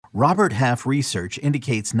Robert Half research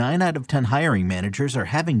indicates 9 out of 10 hiring managers are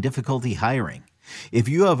having difficulty hiring. If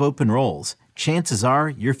you have open roles, chances are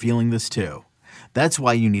you're feeling this too. That's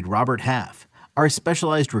why you need Robert Half. Our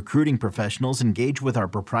specialized recruiting professionals engage with our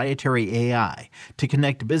proprietary AI to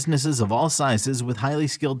connect businesses of all sizes with highly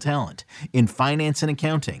skilled talent in finance and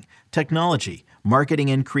accounting, technology, marketing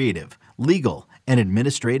and creative, legal, and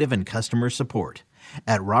administrative and customer support.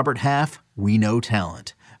 At Robert Half, we know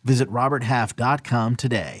talent. Visit roberthalf.com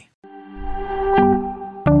today.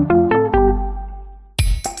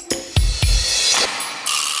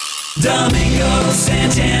 Domingo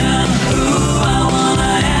Santana, ooh, I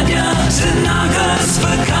wanna have ya. Tanaka's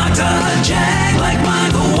Fakakta, Jag like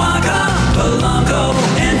Michael Waka, Polanco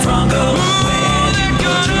and Franco. Where'd you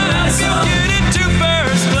go to get into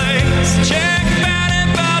first place? Check batting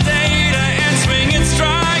Valdeta and swinging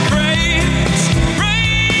strike rates.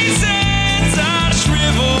 Raisins are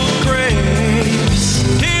shriveled grapes.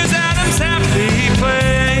 Here's Adam's happy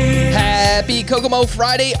place. Happy Kokomo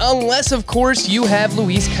Friday, unless, of course, you have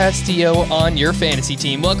Luis Castillo on your fantasy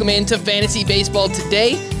team. Welcome into Fantasy Baseball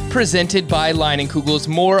today, presented by Leinenkugels.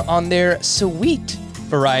 More on their sweet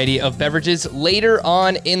variety of beverages later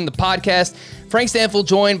on in the podcast. Frank Stanfield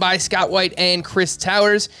joined by Scott White and Chris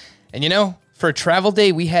Towers. And you know, for a travel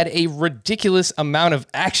day, we had a ridiculous amount of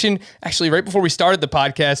action. Actually, right before we started the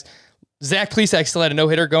podcast, Zach Plesac still had a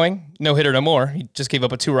no-hitter going. No-hitter no more. He just gave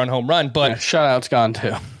up a 2-run home run. But shutout's gone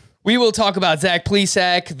too. We will talk about Zach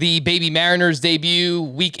Plesac, the Baby Mariners debut,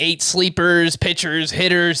 Week 8 sleepers, pitchers,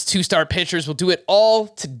 hitters, 2-star pitchers. We'll do it all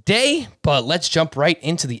today, but let's jump right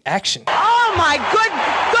into the action. Oh, my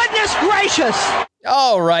goodness gracious.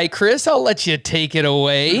 All right, Chris, I'll let you take it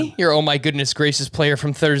away. Your oh my goodness gracious player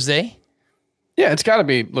from Thursday. Yeah, it's got to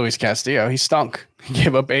be Luis Castillo. He stunk. He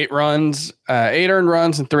gave up 8 runs, 8 earned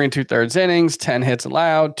runs in 3 2/3 innings, 10 hits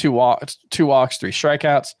allowed, 2 walks, 3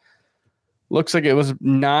 strikeouts. Looks like it was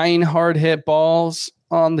 9 hard hit balls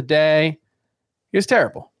on the day. He was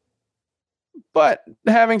terrible. But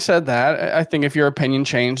having said that, I think if your opinion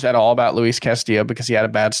changed at all about Luis Castillo because he had a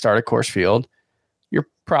bad start at Coors Field, you're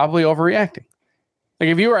probably overreacting. Like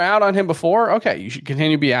if you were out on him before, okay, you should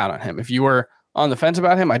continue to be out on him. If you were on the fence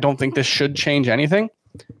about him, I don't think this should change anything.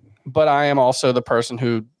 But I am also the person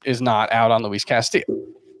who is not out on Luis Castillo.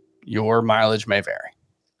 Your mileage may vary.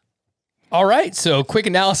 All right, so quick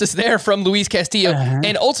analysis there from Luis Castillo.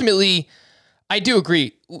 And ultimately, I do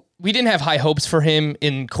agree. We didn't have high hopes for him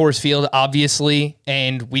in Coors Field, obviously,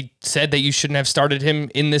 and we said that you shouldn't have started him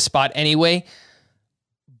in this spot anyway.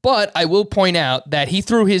 But I will point out that he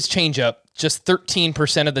threw his changeup just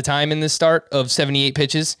 13% of the time in this start of 78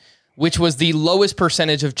 pitches, which was the lowest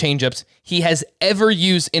percentage of changeups he has ever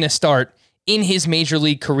used in a start in his major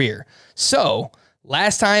league career. So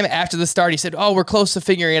last time after the start, he said, oh, we're close to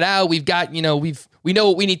figuring it out. We've got, we know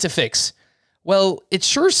what we need to fix. Well, it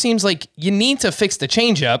sure seems like you need to fix the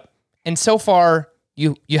changeup. And so far,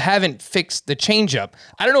 you haven't fixed the changeup.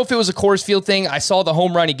 I don't know if it was a Coors Field thing. I saw the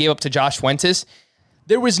home run he gave up to Josh Fuentes.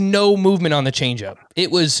 There was no movement on the changeup.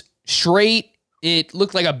 It was straight. It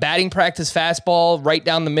looked like a batting practice fastball right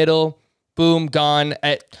down the middle. Boom, gone.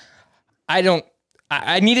 I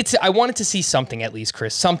wanted to see something at least,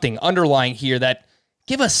 Chris, something underlying here that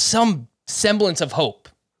give us some semblance of hope.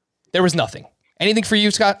 There was nothing. Anything for you,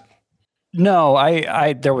 Scott? No,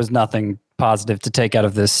 there was nothing positive to take out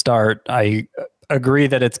of this start. I agree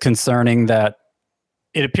that it's concerning that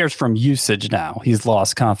it appears from usage now. He's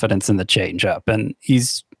lost confidence in the changeup, and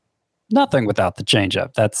he's nothing without the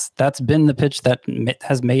changeup. That's been the pitch that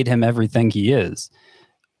has made him everything he is.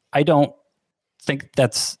 I don't think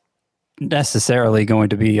that's necessarily going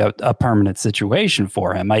to be a permanent situation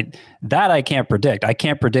for him. I can't predict. I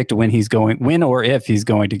can't predict when or if he's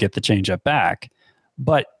going to get the changeup back.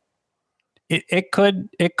 But it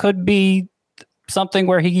could be something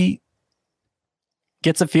where he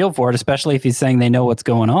gets a feel for it, especially if he's saying they know what's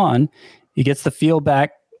going on. He gets the feel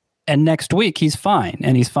back, and next week he's fine,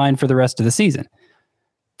 and he's fine for the rest of the season.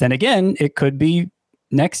 Then again, it could be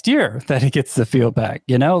next year that he gets the feel back.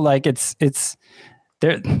 There's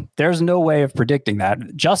no way of predicting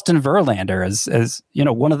that. Justin Verlander is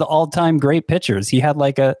one of the all-time great pitchers. He had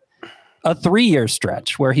like a 3-year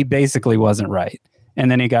stretch where he basically wasn't right,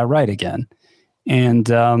 and then he got right again. And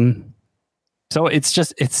so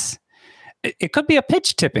it could be a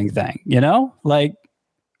pitch tipping thing, like,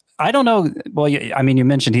 I don't know. Well, you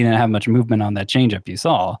mentioned he didn't have much movement on that changeup you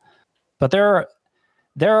saw, but there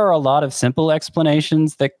are a lot of simple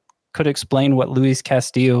explanations that could explain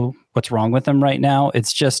what's wrong with him right now.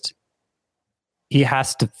 It's just, he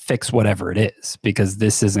has to fix whatever it is, because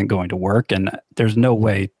this isn't going to work. And there's no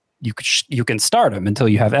way you can start him until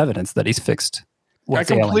you have evidence that he's fixed I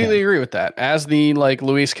completely agree with that. As the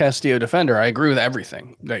Luis Castillo defender, I agree with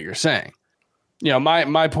everything that you're saying.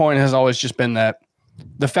 My point has always just been that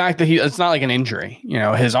the fact that it's not like an injury.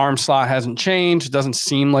 His arm slot hasn't changed. It doesn't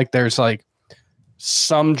seem like there's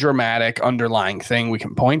some dramatic underlying thing we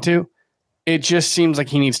can point to. It just seems like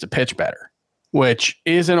he needs to pitch better, which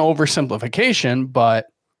is an oversimplification, but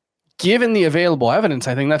given the available evidence,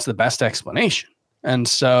 I think that's the best explanation. And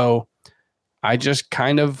so I just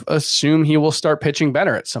kind of assume he will start pitching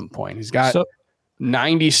better at some point. He's got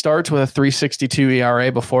 90 starts with a 3.62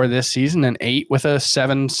 ERA before this season and 8 with a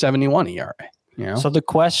 7.71 ERA. So the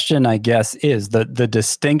question, I guess, is the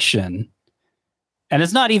distinction, and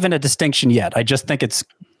it's not even a distinction yet. I just think it's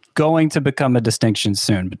going to become a distinction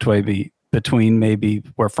soon between maybe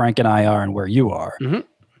where Frank and I are and where you are,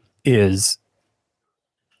 is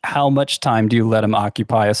how much time do you let him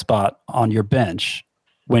occupy a spot on your bench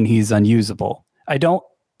when he's unusable? I don't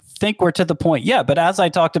think we're to the point yet, but as I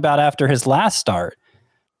talked about after his last start,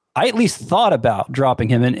 I at least thought about dropping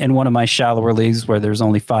him in one of my shallower leagues where there's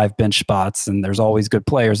only 5 bench spots and there's always good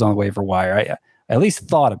players on the waiver wire. I at least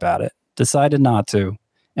thought about it, decided not to.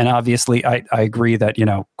 And obviously I agree that,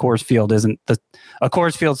 Coors Field a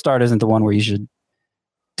Coors Field start isn't the one where you should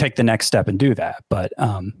take the next step and do that. But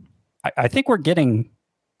I think we're getting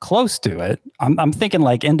close to it. I'm thinking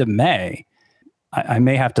end of May. I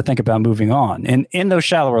may have to think about moving on. And in those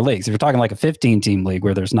shallower leagues, if you're talking like a 15-team league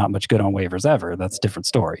where there's not much good on waivers ever, that's a different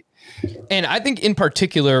story. And I think in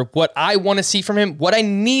particular, what I want to see from him, what I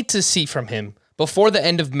need to see from him before the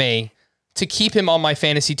end of May to keep him on my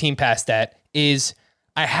fantasy team past that is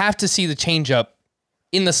I have to see the changeup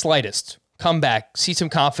in the slightest come back, see some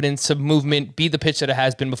confidence, some movement, be the pitch that it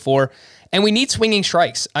has been before. And we need swinging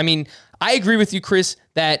strikes. I mean, I agree with you, Chris,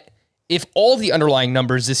 that if all the underlying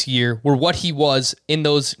numbers this year were what he was in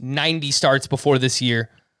those 90 starts before this year,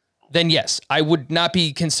 then yes, I would not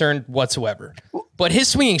be concerned whatsoever. But his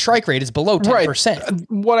swinging strike rate is below 10%. Right.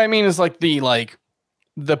 What I mean is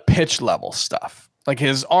the pitch level stuff.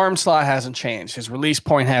 His arm slot hasn't changed. His release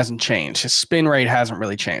point hasn't changed. His spin rate hasn't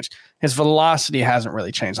really changed. His velocity hasn't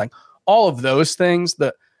really changed. All of those things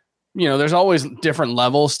that, there's always different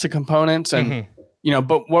levels to components. And,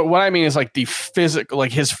 but what I mean is the physical,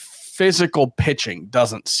 his physical pitching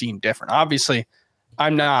doesn't seem different. Obviously,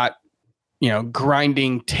 I'm not,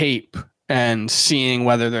 grinding tape and seeing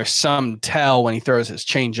whether there's some tell when he throws his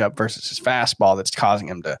changeup versus his fastball that's causing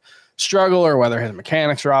him to struggle or whether his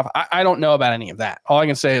mechanics are off. I don't know about any of that. All I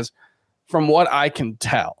can say is from what I can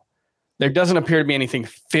tell, there doesn't appear to be anything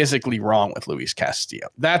physically wrong with Luis Castillo.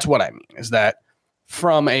 That's what I mean, is that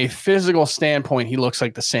from a physical standpoint, he looks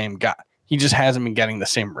like the same guy. He just hasn't been getting the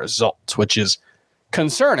same results, which is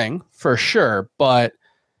concerning for sure, but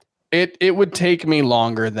it would take me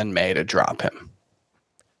longer than May to drop him.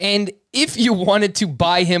 And if you wanted to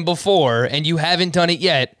buy him before and you haven't done it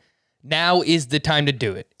yet, now is the time to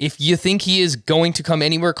do it. If you think he is going to come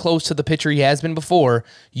anywhere close to the pitcher he has been before,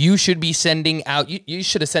 you should be sending out, you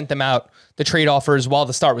should have sent them out the trade offers while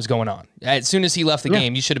the start was going on. As soon as he left the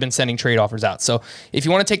game, you should have been sending trade offers out. So if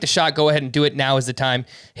you want to take the shot, go ahead and do it. Now is the time.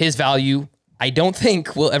 His value, I don't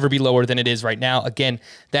think, will ever be lower than it is right now. Again,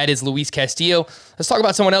 that is Luis Castillo. Let's talk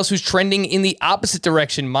about someone else who's trending in the opposite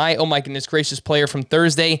direction. My, oh my goodness gracious, player from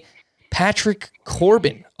Thursday, Patrick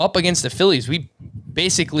Corbin, up against the Phillies. We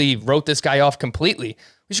basically wrote this guy off completely.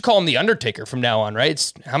 We should call him the Undertaker from now on,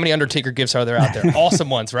 right? How many Undertaker gifts are there out there? Awesome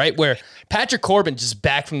ones, right? Where Patrick Corbin just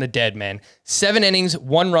back from the dead, man. 7 innings,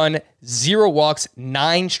 1 run, 0 walks,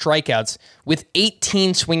 9 strikeouts with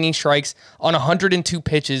 18 swinging strikes on 102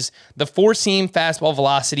 pitches. The 4-seam fastball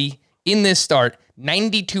velocity in this start,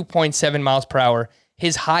 92.7 miles per hour,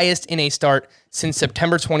 his highest in a start since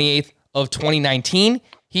September 28th of 2019.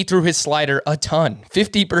 He threw his slider a ton,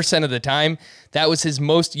 50% of the time. That was his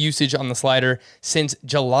most usage on the slider since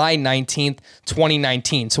July 19th,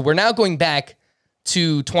 2019. So we're now going back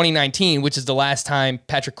to 2019, which is the last time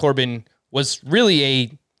Patrick Corbin was really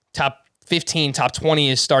a top 15, top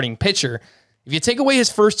 20-ish starting pitcher. If you take away his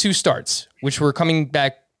first 2 starts, which were coming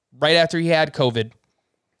back right after he had COVID,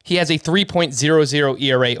 he has a 3.00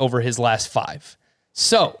 ERA over his last 5.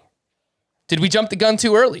 So, did we jump the gun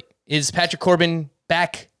too early? Is Patrick Corbin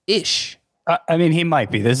back-ish? I mean, he might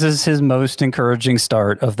be. This is his most encouraging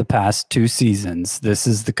start of the past 2 seasons. This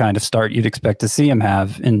is the kind of start you'd expect to see him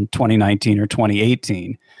have in 2019 or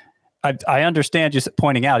 2018. I understand just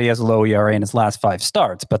pointing out he has a low ERA in his last 5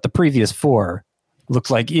 starts, but the previous 4 looks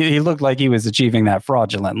like he looked like he was achieving that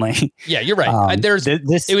fraudulently. Yeah, you're right.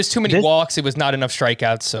 It was too many walks. It was not enough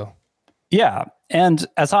strikeouts. So yeah, and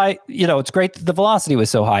as high, it's great that the velocity was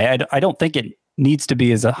so high. I don't think it needs to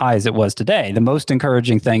be as high as it was today. The most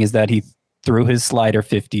encouraging thing is that he threw his slider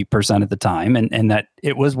 50% of the time, and that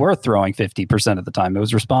it was worth throwing 50% of the time. It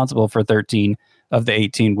was responsible for 13 of the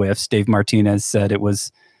 18 whiffs. Dave Martinez said it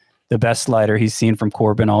was the best slider he's seen from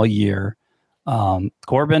Corbin all year.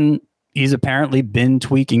 Corbin, he's apparently been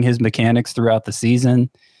tweaking his mechanics throughout the season.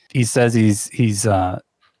 He says he's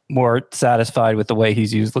more satisfied with the way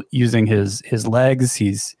he's using his legs.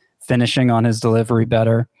 He's finishing on his delivery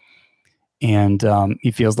better. And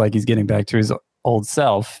he feels like he's getting back to his old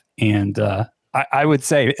self. And I would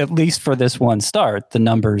say, at least for this one start, the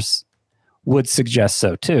numbers would suggest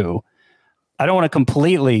so too. I don't want to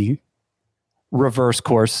completely reverse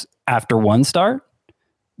course after one start,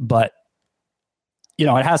 but it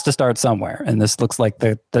has to start somewhere. And this looks like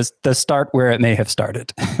the start where it may have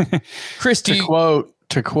started. Chris, to quote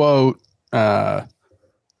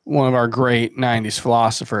one of our great 90s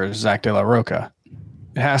philosophers, Zach De La Roca,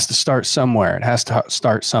 it has to start somewhere. It has to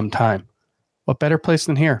start sometime. What better place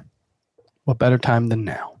than here? What better time than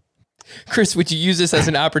now? Chris, would you use this as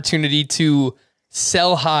an opportunity to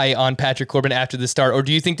sell high on Patrick Corbin after the start, or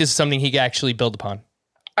do you think this is something he could actually build upon?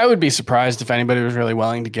 I would be surprised if anybody was really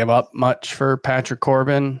willing to give up much for Patrick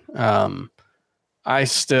Corbin. I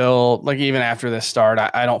still, even after this start,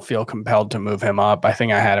 I don't feel compelled to move him up. I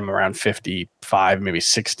think I had him around 55, maybe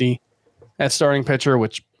 60 at starting pitcher,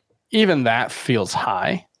 which even that feels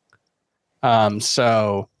high.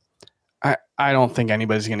 So I don't think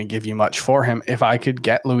anybody's going to give you much for him. If I could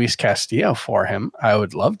get Luis Castillo for him, I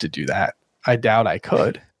would love to do that. I doubt I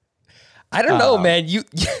could. I don't know, man.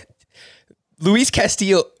 Luis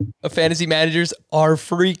Castillo fantasy managers are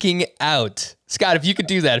freaking out. Scott, if you could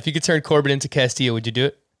do that, if you could turn Corbin into Castillo, would you do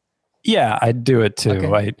it? Yeah, I'd do it too.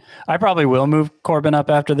 Okay. I probably will move Corbin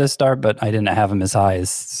up after this start, but I didn't have him as high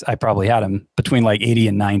as I probably had him between 80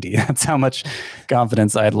 and 90. That's how much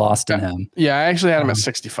confidence I had lost in him. Yeah, I actually had him at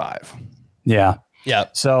 65. Yeah. Yeah.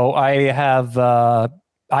 So I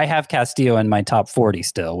have Castillo in my top 40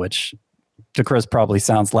 still, which to Chris probably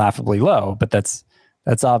sounds laughably low, but that's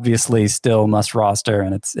obviously still must roster,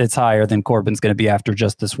 and it's higher than Corbin's going to be after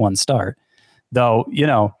just this one start. Though,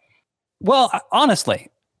 well, honestly,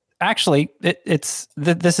 actually, this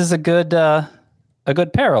is a good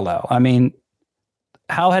parallel. I mean,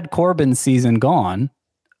 how had Corbin's season gone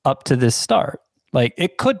up to this start?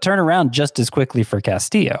 It could turn around just as quickly for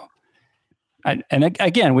Castillo. And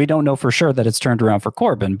again, we don't know for sure that it's turned around for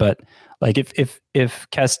Corbin, but if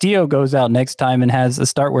Castillo goes out next time and has a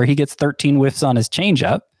start where he gets 13 whiffs on his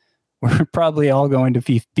changeup, we're probably all going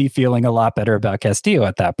to be feeling a lot better about Castillo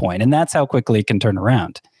at that point. And that's how quickly it can turn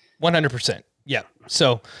around. 100%. Yeah.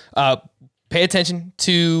 So pay attention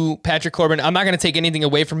to Patrick Corbin. I'm not going to take anything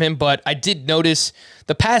away from him, but I did notice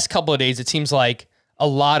the past couple of days, it seems like a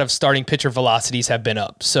lot of starting pitcher velocities have been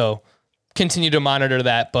up. So continue to monitor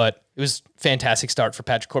that, but it was a fantastic start for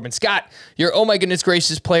Patrick Corbin. Scott, your oh my goodness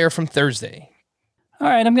gracious player from Thursday. All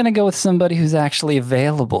right, I'm going to go with somebody who's actually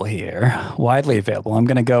available here, widely available. I'm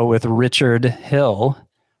going to go with Rich Hill,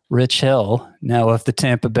 now of the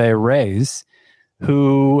Tampa Bay Rays,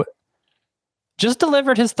 who just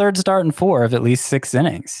delivered his third start in 4 of at least 6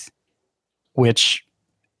 innings, which,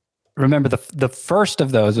 remember, the first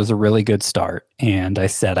of those was a really good start. And I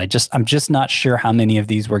said, I'm just not sure how many of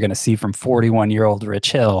these we're going to see from 41-year-old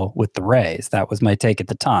Rich Hill with the Rays. That was my take at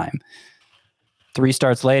the time. 3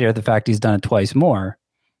 starts later, the fact he's done it twice more,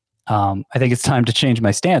 I think it's time to change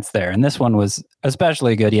my stance there. And this one was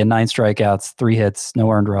especially good. He had 9 strikeouts, 3 hits, no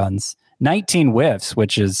earned runs, 19 whiffs,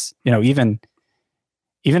 which is, even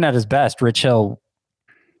at his best, Rich Hill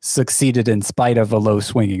succeeded in spite of a low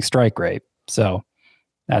swinging strike rate. So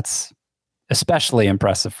that's especially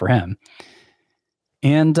impressive for him.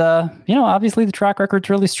 And, obviously the track record's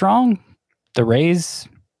really strong. The Rays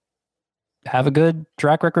have a good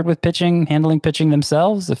track record with handling pitching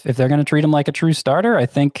themselves. If they're going to treat him like a true starter, I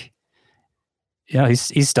think,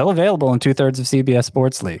 he's still available in 2/3 of CBS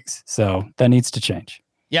sports leagues. So that needs to change.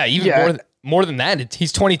 Yeah. More than that,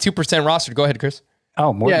 he's 22% rostered. Go ahead, Chris.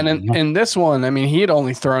 Oh, more. Yeah. And in this one, he had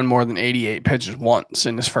only thrown more than 88 pitches once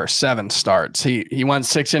in his first 7 starts. He went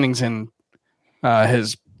 6 innings in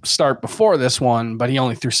his start before this one, but he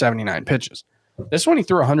only threw 79 pitches. This one, he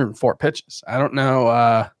threw 104 pitches. I don't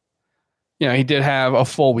know. He did have a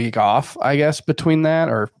full week off, I guess, between that,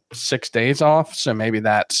 or 6 days off. So maybe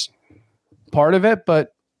that's part of it.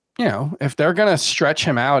 But, if they're going to stretch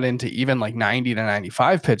him out into even 90 to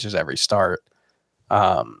 95 pitches every start,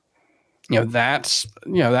 that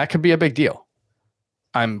could be a big deal.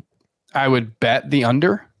 I would bet the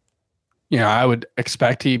under. I would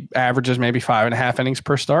expect he averages maybe 5.5 innings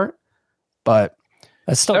per start, but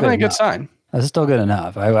that's still definitely a good sign. That's still good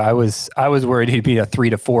enough. I was worried he'd be a 3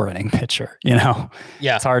 to 4 inning pitcher. Yeah.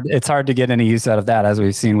 It's hard to get any use out of that, as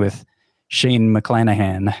we've seen with Shane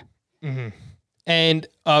McClanahan. Mm-hmm. And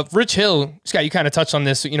Rich Hill, Scott, you kind of touched on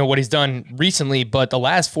this, what he's done recently, but the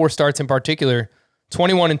last 4 starts in particular,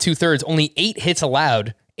 21 2/3, only 8 hits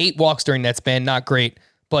allowed, 8 walks during that span, not great,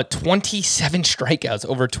 but 27 strikeouts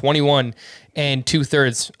over 21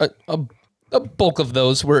 2/3. A bulk of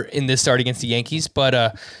those were in this start against the Yankees, but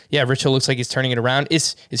Rich Hill looks like he's turning it around.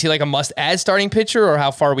 Is he like a must-add starting pitcher, or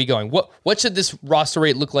how far are we going? What should this roster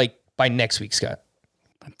rate look like by next week, Scott?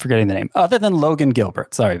 I'm forgetting the name. Other than Logan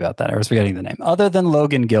Gilbert, sorry about that. I was forgetting the name. Other than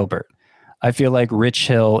Logan Gilbert, I feel like Rich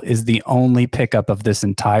Hill is the only pickup of this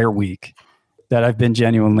entire week that I've been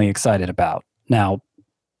genuinely excited about. Now,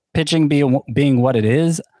 pitching being what it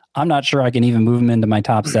is, I'm not sure I can even move him into my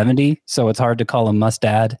top 70, so it's hard to call him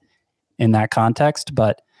must-add in that context,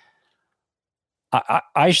 but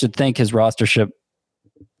I should think his rostership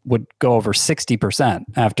would go over 60%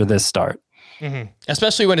 after this start. Mm-hmm.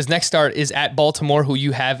 Especially when his next start is at Baltimore, who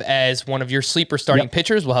you have as one of your sleeper starting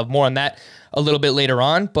pitchers. We'll have more on that a little bit later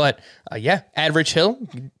on, but add Rich Hill,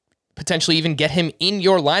 potentially even get him in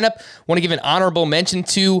your lineup. Want to give an honorable mention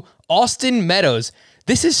to Austin Meadows.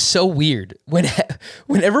 This is so weird.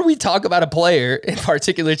 Whenever we talk about a player in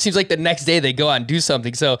particular, it seems like the next day they go out and do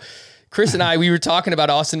something. So Chris and I, we were talking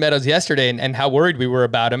about Austin Meadows yesterday and how worried we were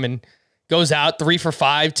about him, and goes out 3 for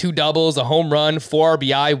 5, 2 doubles, a home run, 4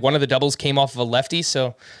 RBI. One of the doubles came off of a lefty.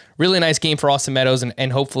 So really nice game for Austin Meadows,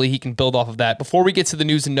 and hopefully he can build off of that. Before we get to the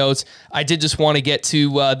news and notes, I did just want to get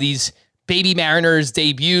to these baby Mariners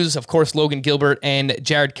debuts. Of course, Logan Gilbert and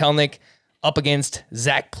Jared Kelenic up against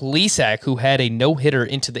Zach Plesac, who had a no-hitter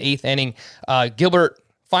into the 8th inning. Gilbert,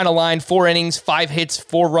 final line, 4 innings, 5 hits,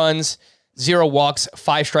 4 runs, 0 walks,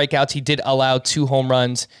 5 strikeouts. He did allow 2 home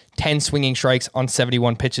runs, 10 swinging strikes on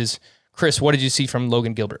 71 pitches. Chris, what did you see from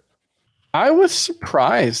Logan Gilbert? I was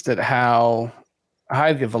surprised at how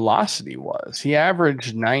high the velocity was. He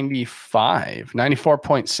averaged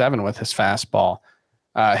 94.7 with his fastball,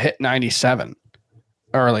 hit 97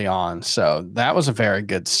 early on. So that was a very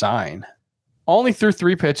good sign. Only threw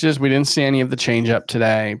 3 pitches. We didn't see any of the changeup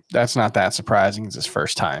today. That's not that surprising. It's his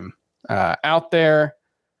first time out there.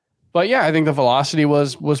 But yeah, I think the velocity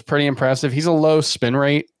was pretty impressive. He's a low spin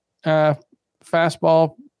rate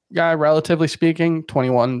fastball guy, relatively speaking.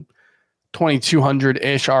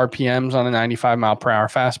 2200-ish RPMs on a 95 mile per hour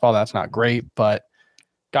fastball. That's not great, but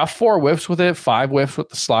got 4 whiffs with it, 5 whiffs with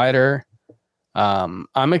the slider.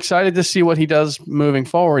 I'm excited to see what he does moving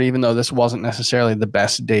forward, even though this wasn't necessarily the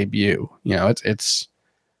best debut. It's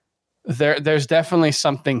there's definitely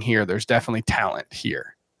something here. There's definitely talent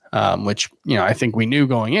here, which, I think we knew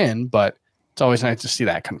going in, but it's always nice to see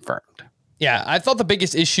that confirmed. Yeah, I thought the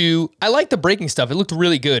biggest issue, I like the breaking stuff. It looked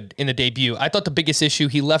really good in the debut. I thought the biggest issue,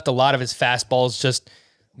 he left a lot of his fastballs just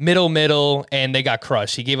middle, and they got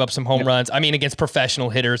crushed. He gave up some home runs. I mean, against professional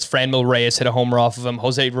hitters, Franmil Reyes hit a homer off of him.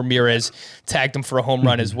 Jose Ramirez tagged him for a home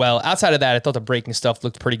run as well. Outside of that, I thought the breaking stuff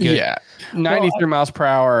looked pretty good. Yeah, 93 miles per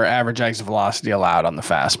hour average exit velocity allowed on the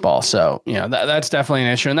fastball. So, that's definitely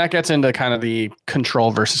an issue. And that gets into kind of the control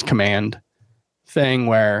versus command thing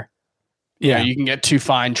where, you can get too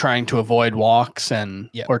fine trying to avoid walks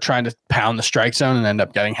or trying to pound the strike zone and end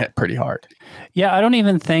up getting hit pretty hard. Yeah, I don't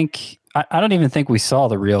even think we saw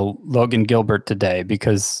the real Logan Gilbert today,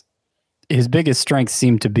 because his biggest strengths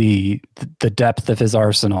seem to be the depth of his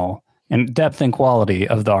arsenal and depth and quality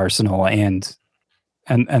of the arsenal and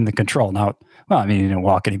the control. Now, he didn't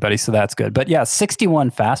walk anybody, so that's good. But yeah, 61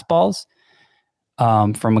 fastballs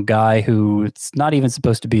from a guy who it's not even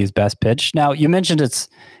supposed to be his best pitch. Now, you mentioned it's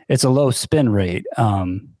a low spin rate,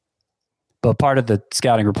 but part of the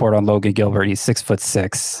scouting report on Logan Gilbert, he's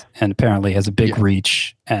 6'6" and apparently has a big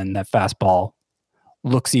reach, and that fastball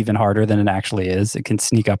looks even harder than it actually is. It can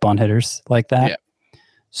sneak up on hitters like that. Yeah.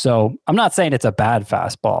 So I'm not saying it's a bad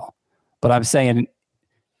fastball, but I'm saying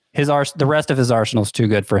the rest of his arsenal is too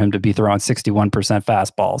good for him to be throwing 61%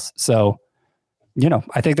 fastballs. So,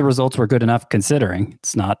 I think the results were good enough considering.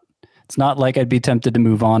 It's not like I'd be tempted to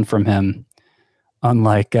move on from him.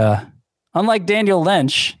 Unlike Daniel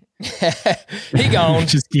Lynch. He gone.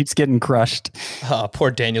 Just keeps getting crushed. Oh,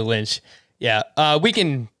 poor Daniel Lynch. Yeah.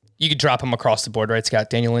 You could drop him across the board, right, Scott?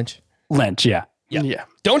 Daniel Lynch? Lynch, yeah. Yeah.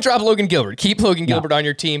 Don't drop Logan Gilbert. Keep Logan Gilbert on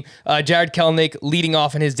your team. Jared Kelenic leading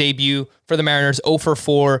off in his debut for the Mariners, 0 for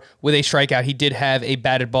 4 with a strikeout. He did have a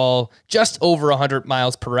batted ball just over 100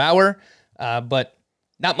 miles per hour, but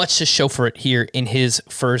not much to show for it here in his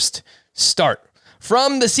first start.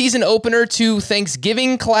 From the season opener to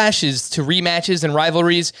Thanksgiving clashes to rematches and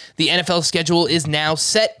rivalries, the NFL schedule is now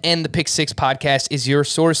set, and the Pick Six podcast is your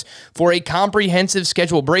source for a comprehensive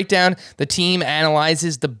schedule breakdown. The team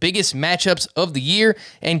analyzes the biggest matchups of the year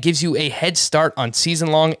and gives you a head start on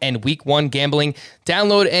season-long and Week 1 gambling.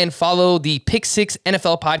 Download and follow the Pick Six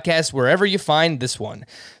NFL podcast wherever you find this one.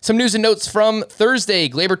 Some news and notes from Thursday.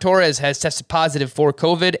 Gleyber Torres has tested positive for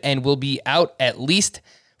COVID and will be out at least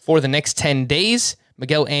for the next 10 days.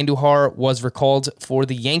 Miguel Andujar was recalled for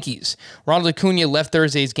the Yankees. Ronald Acuna left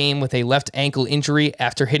Thursday's game with a left ankle injury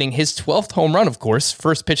after hitting his 12th home run, of course,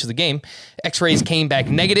 first pitch of the game. X-rays came back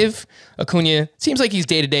negative. Acuna seems like he's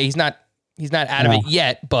day-to-day. He's not out of it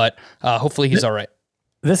yet, but hopefully he's all right.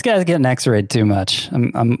 This guy's getting X-rayed too much.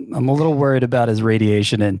 I'm a little worried about his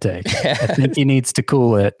radiation intake. I think he needs to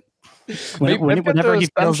cool it. Whenever he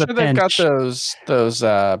feels a pinch. They've got those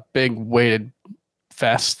big weighted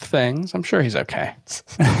vest things. I'm sure he's okay.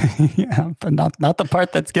 Yeah, but not the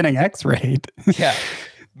part that's getting X-rayed. Yeah.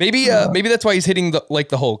 Maybe that's why he's hitting like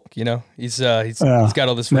the Hulk, you know? He's got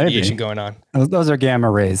all this radiation going on. Those are gamma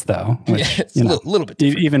rays though. Which, it's a little bit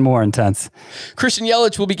different. Even more intense. Christian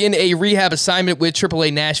Yelich will begin a rehab assignment with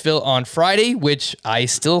AAA Nashville on Friday, which I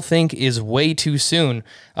still think is way too soon.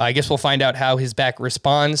 I guess we'll find out how his back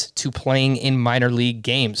responds to playing in minor league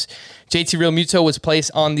games. JT Realmuto was placed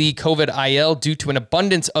on the COVID IL due to an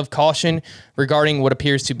abundance of caution regarding what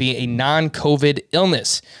appears to be a non-COVID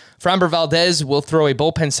illness. Framber Valdez will throw a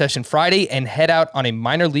bullpen session Friday and head out on a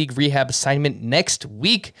minor league rehab assignment next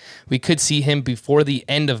week. We could see him before the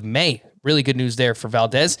end of May. Really good news there for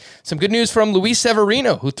Valdez. Some good news from Luis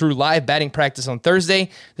Severino, who threw live batting practice on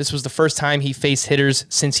Thursday. This was the first time he faced hitters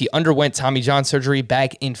since he underwent Tommy John surgery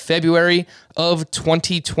back in February of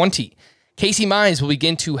 2020. Casey Mize will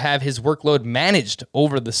begin to have his workload managed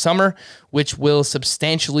over the summer, which will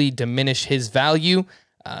substantially diminish his value.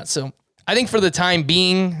 So I think for the time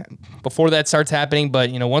being, before that starts happening,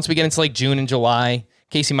 but once we get into like June and July,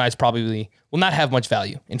 Casey Mize probably will not have much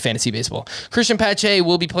value in fantasy baseball. Christian Pache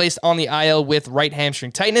will be placed on the IL with right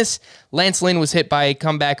hamstring tightness. Lance Lynn was hit by a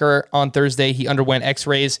comebacker on Thursday. He underwent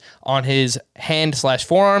X-rays on his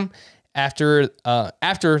hand/forearm after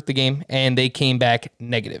the game, and they came back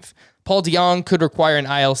negative. Paul DeJong could require an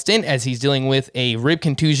IL stint as he's dealing with a rib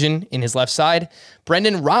contusion in his left side.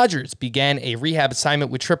 Brendan Rodgers began a rehab assignment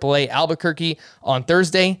with AAA Albuquerque on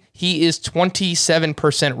Thursday. He is 27%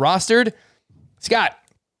 rostered. Scott,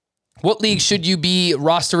 what league should you be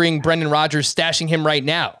rostering Brendan Rodgers, stashing him right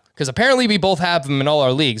now? Because apparently we both have him in all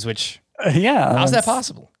our leagues, which how's that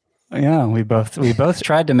possible? Yeah, we both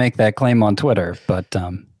tried to make that claim on Twitter, but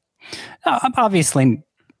obviously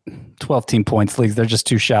 12-team points leagues, they're just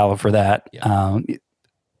too shallow for that. Yeah.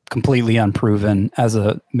 Completely unproven as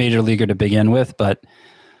a major leaguer to begin with, but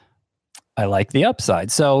I like the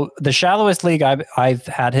upside. So the shallowest league I've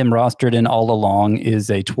had him rostered in all along is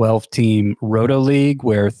a 12-team roto league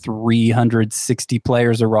where 360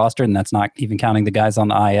 players are rostered, and that's not even counting the guys on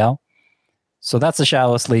the IL. So that's the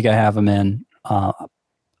shallowest league I have him in.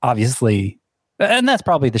 Obviously, and that's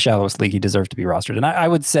probably the shallowest league he deserves to be rostered. And I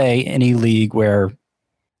would say any league where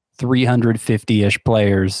 350-ish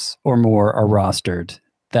players or more are rostered,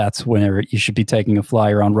 that's whenever you should be taking a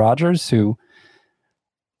flyer on Rodgers, who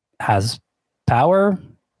has power.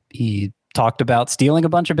 He talked about stealing a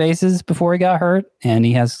bunch of bases before he got hurt, and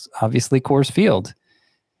he has obviously Coors Field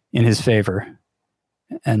in his favor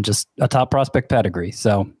and just a top prospect pedigree.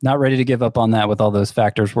 So not ready to give up on that with all those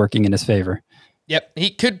factors working in his favor. Yep,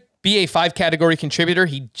 he could be a 5-category contributor.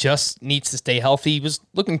 He just needs to stay healthy. He was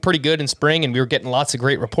looking pretty good in spring, and we were getting lots of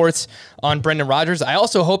great reports on Brendan Rodgers. I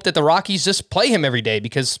also hope that the Rockies just play him every day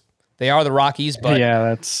because they are the Rockies, but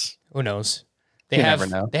that's who knows? They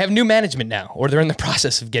have new management now, or they're in the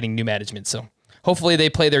process of getting new management. So hopefully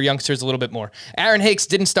they play their youngsters a little bit more. Aaron Hicks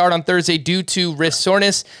didn't start on Thursday due to wrist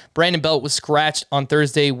soreness. Brandon Belt was scratched on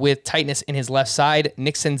Thursday with tightness in his left side.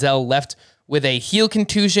 Nick Senzel left with a heel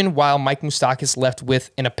contusion, while Mike Moustakas left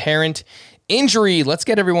with an apparent injury. Let's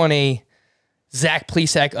get everyone a Zach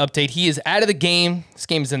Plesac update. He is out of the game. This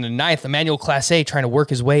game is in the 9th. Emmanuel Clase trying to work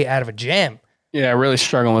his way out of a jam. Yeah, really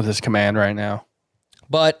struggling with his command right now.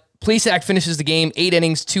 But Plesac finishes the game, 8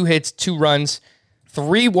 innings, 2 hits, 2 runs,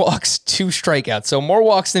 3 walks, 2 strikeouts. So more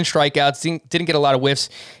walks than strikeouts. Didn't get a lot of whiffs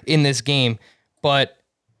in this game, but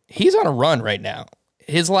he's on a run right now.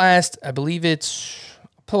 His last, I believe it's,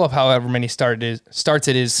 pull up however many starts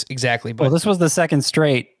it is exactly. But this was the second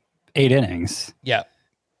straight 8 innings. Yeah.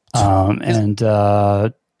 And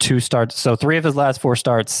 2 starts. So 3 of his last 4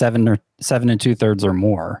 starts, 7 and 2/3 or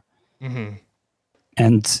more. Mm-hmm.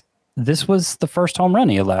 And this was the first home run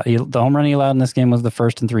he allowed. The home run he allowed in this game was the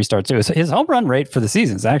first in 3 starts too. So his home run rate for the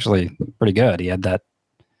season is actually pretty good. He had that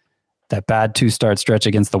bad 2-start stretch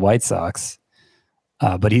against the White Sox.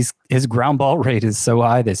 But his ground ball rate is so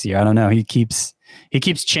high this year. I don't know. He keeps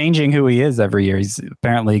changing who he is every year. He's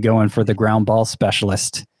apparently going for the ground ball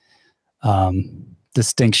specialist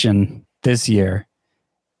distinction this year,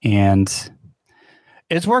 and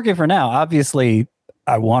it's working for now. Obviously,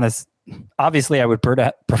 I would prefer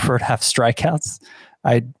to have strikeouts.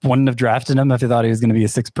 I wouldn't have drafted him if I thought he was going to be a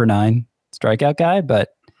 6/9 strikeout guy, but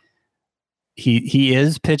he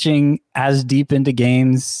is pitching as deep into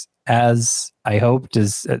games as I hoped.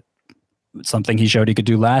 Is something he showed he could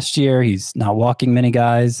do last year. He's not walking many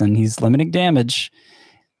guys, and he's limiting damage.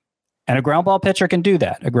 And a ground ball pitcher can do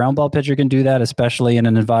that. A ground ball pitcher can do that, especially in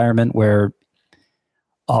an environment where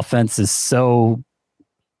offense is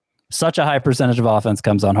such a high percentage of offense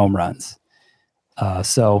comes on home runs.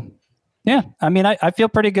 So, yeah, I mean, I feel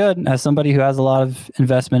pretty good as somebody who has a lot of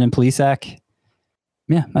investment in Plesac.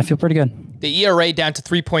 Yeah, I feel pretty good. The ERA down to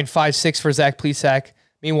 3.56 for Zach Plesac.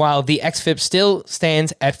 Meanwhile, the xFIP still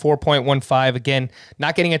stands at 4.15. Again,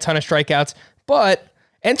 not getting a ton of strikeouts, but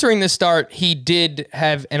entering the start, he did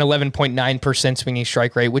have an 11.9% swinging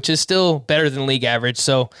strike rate, which is still better than league average.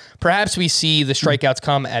 So perhaps we see the strikeouts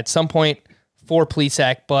come at some point for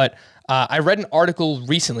Plesac. But I read an article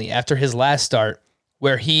recently after his last start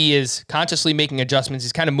where he is consciously making adjustments.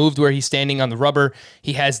 He's kind of moved where he's standing on the rubber.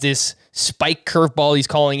 He has this spike curveball, he's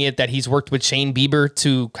calling it, that he's worked with Shane Bieber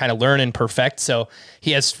to kind of learn and perfect. So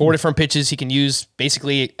he has 4 different pitches he can use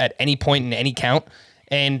basically at any point in any count.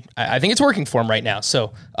 And I think it's working for him right now.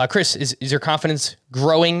 So, Chris, is your confidence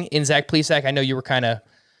growing in Zach Plesac? I know you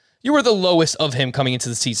were the lowest of him coming into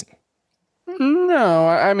the season. No,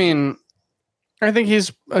 I mean, I think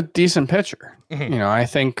he's a decent pitcher. Mm-hmm. You know, I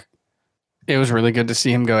think it was really good to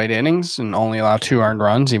see him go 8 innings and only allow 2 earned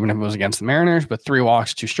runs, even if it was against the Mariners, but 3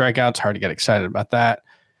 walks, 2 strikeouts. Hard to get excited about that.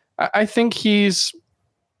 I think he's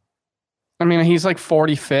like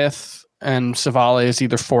 45th, and Savale is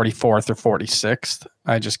either 44th or 46th.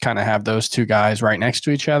 I just kind of have those 2 guys right next to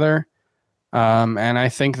each other. And I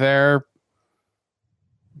think they're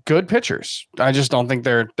good pitchers. I just don't think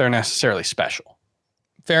they're necessarily special.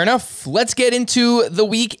 Fair enough. Let's get into the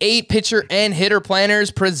Week 8 pitcher and hitter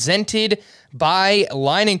planners presented by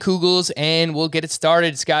Line & Kugels, and we'll get it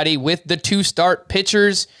started, Scotty, with the 2-start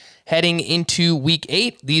pitchers heading into Week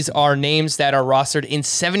 8. These are names that are rostered in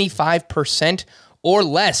 75% or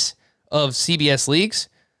less of CBS leagues.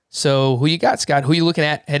 So who you got, Scott? Who are you looking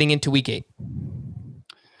at heading into Week 8?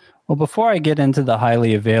 Well, before I get into the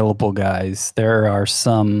highly available guys, there are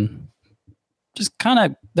some just kind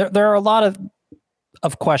of there are a lot of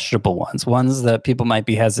questionable ones that people might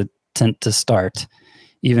be hesitant to start,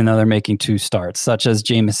 even though they're making 2 starts, such as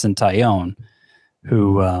Jameson Taillon,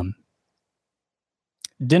 who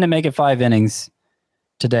didn't make it 5 innings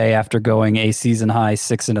today after going a season high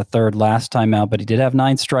 6 1/3 last time out, but he did have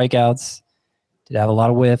 9 strikeouts, did have a lot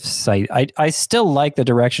of whiffs. I still like the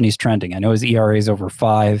direction he's trending. I know his ERA is over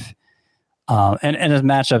 5, and his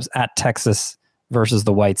matchups at Texas versus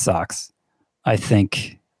the White Sox. I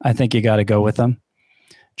think you got to go with him.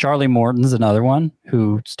 Charlie Morton's another one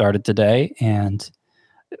who started today, and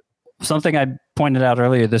something I pointed out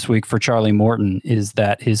earlier this week for Charlie Morton is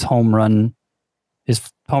that his home run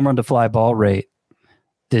to fly ball rate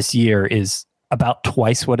this year is about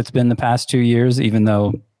twice what it's been the past 2 years, even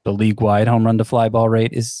though the league-wide home run to fly ball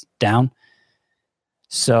rate is down.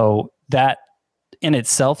 So that in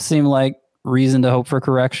itself seemed like reason to hope for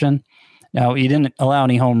correction. Now, he didn't allow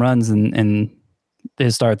any home runs in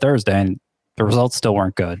his start Thursday, and the results still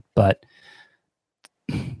weren't good, but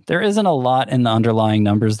there isn't a lot in the underlying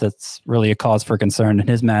numbers that's really a cause for concern, and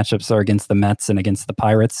his matchups are against the Mets and against the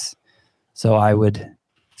Pirates. So I would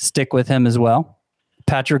stick with him as well.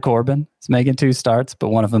 Patrick Corbin is making 2 starts, but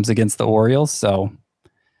one of them's against the Orioles. So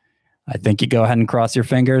I think you go ahead and cross your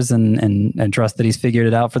fingers and trust that he's figured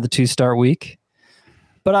it out for the 2-start week.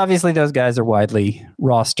 But obviously those guys are widely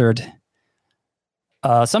rostered.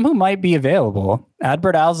 Some who might be available,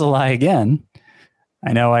 Adbert Alzolay again.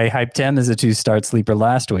 I know I hyped him as a 2-start sleeper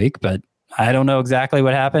last week, but I don't know exactly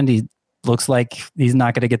what happened. He looks like he's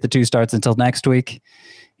not going to get the 2 starts until next week.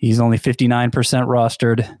 He's only 59%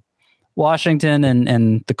 rostered. Washington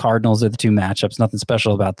and the Cardinals are the 2 matchups. Nothing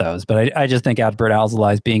special about those, but I just think Adbert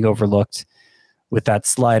Alzolay is being overlooked with that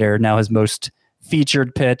slider. Now his most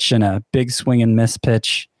featured pitch and a big swing and miss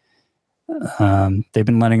pitch. They've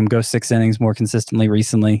been letting him go 6 innings more consistently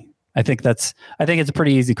recently. I think it's a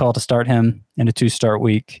pretty easy call to start him in a 2-start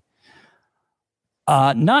week.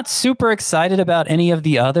 Not super excited about any of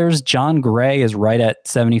the others. John Gray is right at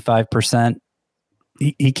 75%.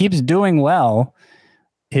 He keeps doing well.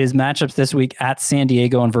 His matchups this week at San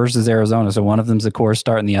Diego and versus Arizona. So one of them's a core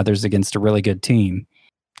start and the other's against a really good team.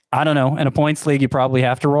 I don't know. In a points league, you probably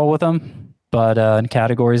have to roll with him. But in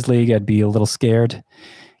categories league, I'd be a little scared.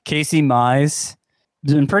 Casey Mize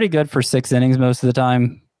has been pretty good for 6 innings most of the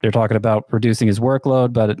time. They're talking about reducing his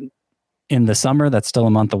workload, but in the summer, that's still a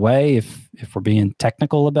month away if we're being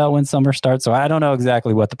technical about when summer starts. So I don't know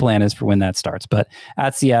exactly what the plan is for when that starts. But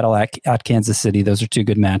at Seattle, at Kansas City, those are 2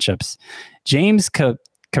 good matchups. James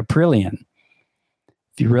Caprillion,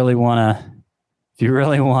 if you really want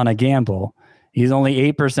to gamble, he's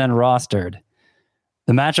only 8% rostered.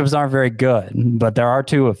 The matchups aren't very good, but there are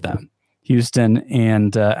 2 of them. Houston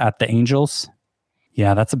and at the Angels.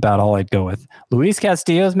 Yeah, that's about all I'd go with. Luis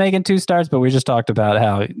Castillo's making 2 starts, but we just talked about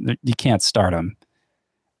how you can't start him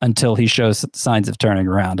until he shows signs of turning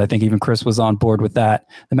around. I think even Chris was on board with that.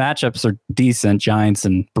 The matchups are decent, Giants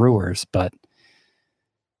and Brewers, but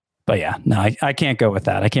yeah, no, I can't go with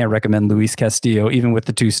that. I can't recommend Luis Castillo, even with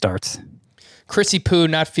the 2 starts. Chrissy Poo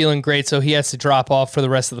not feeling great, so he has to drop off for the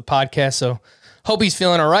rest of the podcast. So hope he's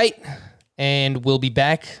feeling all right, and we'll be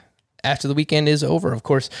back after the weekend is over, of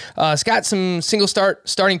course. Scott, some single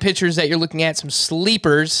starting pitchers that you're looking at, some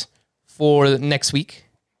sleepers for next week.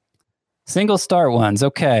 Single start ones.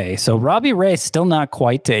 Okay. So Robbie Ray's still not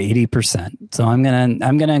quite to 80%. So I'm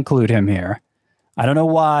gonna include him here. I don't know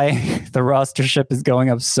why the rostership is going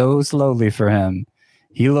up so slowly for him.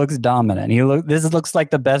 He looks dominant. This looks like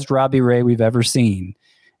the best Robbie Ray we've ever seen.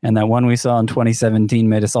 And that one we saw in 2017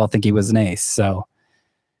 made us all think he was an ace. So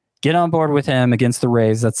get on board with him against the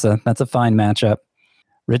Rays. That's a fine matchup.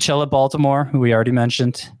 Rich Hill at Baltimore, who we already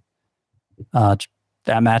mentioned. That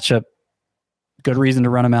matchup, good reason to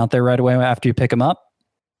run him out there right away after you pick him up.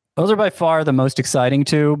 Those are by far the most exciting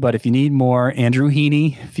 2, but if you need more, Andrew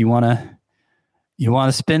Heaney, if you want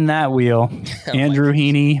to spin that wheel, Andrew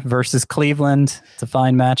Heaney versus Cleveland. It's a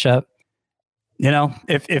fine matchup. You know,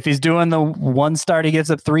 if he's doing the one start, he gives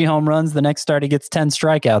up 3 home runs. The next start, he gets 10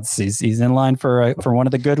 strikeouts. He's in line for one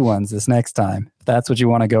of the good ones this next time. If that's what you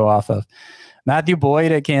want to go off of. Matthew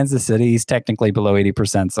Boyd at Kansas City. He's technically below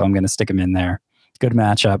 80%, so I'm going to stick him in there. Good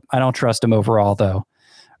matchup. I don't trust him overall, though.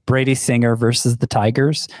 Brady Singer versus the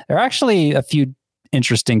Tigers. There are actually a few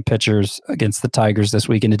interesting pitchers against the Tigers this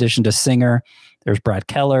week. In addition to Singer, there's Brad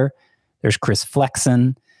Keller. There's Chris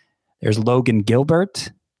Flexen. There's Logan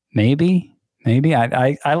Gilbert. Maybe.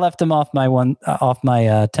 I left him off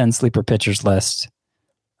my 10 sleeper pitchers list,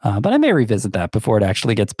 but I may revisit that before it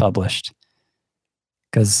actually gets published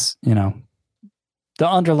because the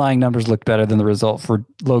underlying numbers look better than the result for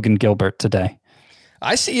Logan Gilbert today.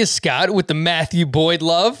 I see you, Scott, with the Matthew Boyd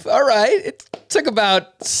love. All right. It took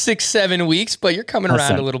about 6-7 weeks, but you're coming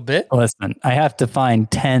around a little bit. Listen, I have to find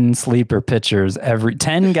 10 sleeper pitchers,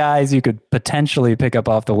 10 guys you could potentially pick up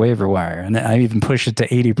off the waiver wire. And I even push it to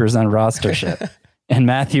 80% rostership. And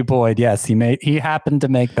Matthew Boyd, yes, he happened to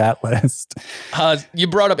make that list. You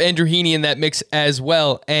brought up Andrew Heaney in that mix as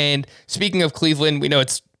well. And speaking of Cleveland, we know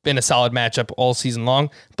it's been a solid matchup all season long,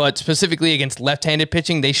 but specifically against left-handed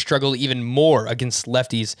pitching, they struggle even more against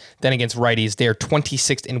lefties than against righties. They are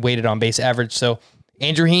 26th in weighted on base average. So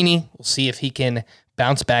Andrew Heaney, we'll see if he can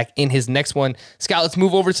bounce back in his next one. Scott, let's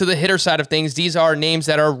move over to the hitter side of things. These are names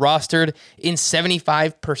that are rostered in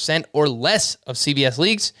 75% or less of CBS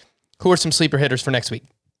leagues. Who are some sleeper hitters for next week?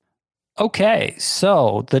 Okay,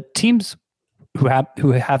 so the teams who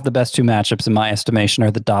have the best 2 matchups in my estimation are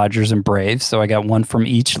the Dodgers and Braves. So I got one from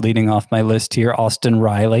each leading off my list here. Austin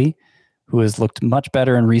Riley, who has looked much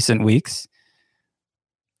better in recent weeks.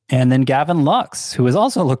 And then Gavin Lux, who has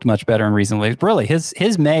also looked much better in recent weeks. Really,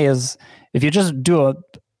 his May is, if you just do a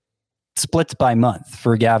splits by month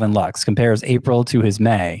for Gavin Lux, compares April to his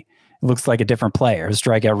May, it looks like a different player. His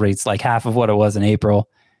strikeout rate's like half of what it was in April,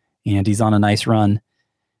 and he's on a nice run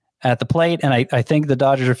at the plate. And I think the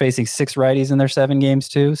Dodgers are facing 6 righties in their 7 games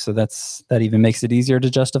too. So that even makes it easier to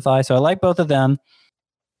justify. So I like both of them.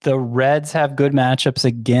 The Reds have good matchups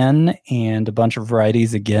again and a bunch of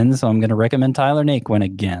righties again. So I'm going to recommend Tyler Naquin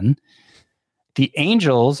again. The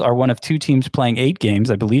Angels are one of 2 teams playing 8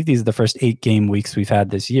 games. I believe these are the first 8 game weeks we've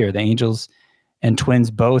had this year. The Angels and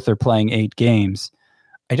Twins both are playing 8 games.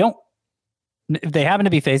 They happen to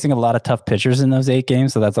be facing a lot of tough pitchers in those 8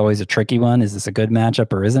 games, so that's always a tricky one. Is this a good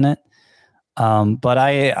matchup or isn't it? But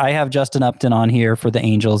I have Justin Upton on here for the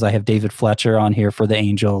Angels. I have David Fletcher on here for the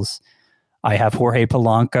Angels. I have Jorge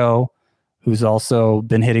Polanco, who's also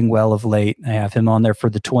been hitting well of late. I have him on there for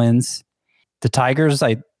the Twins. The Tigers,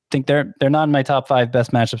 I think they're not in my top 5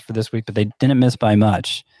 best matchups for this week, but they didn't miss by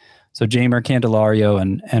much. So Jamer Candelario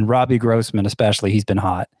and Robbie Grossman, especially, he's been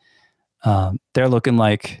hot. They're looking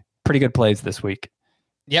like pretty good plays this week.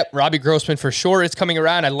 Yep, Robbie Grossman for sure is coming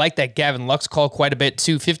around. I like that Gavin Lux call quite a bit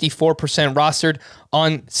too. 54% rostered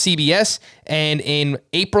on CBS. And in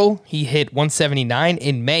April, he hit 179.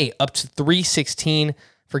 In May, up to 316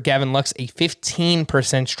 for Gavin Lux, a 15%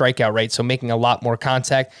 strikeout rate, so making a lot more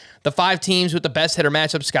contact. The 5 teams with the best hitter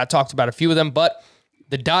matchups, Scott talked about a few of them, but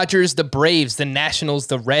the Dodgers, the Braves, the Nationals,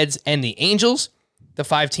 the Reds, and the Angels. The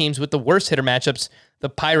 5 teams with the worst hitter matchups, the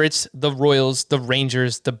Pirates, the Royals, the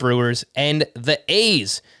Rangers, the Brewers, and the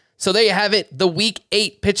A's. So there you have it, the Week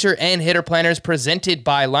 8 pitcher and hitter planners presented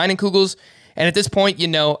by Leinenkugels. And at this point, you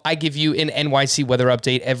know, I give you an NYC weather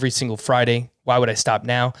update every single Friday. Why would I stop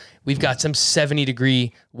now? We've got some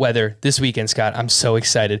 70-degree weather this weekend, Scott. I'm so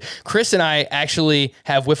excited. Chris and I actually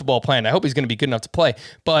have wiffle ball planned. I hope he's going to be good enough to play.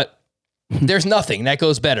 But there's nothing that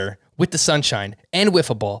goes better with the sunshine and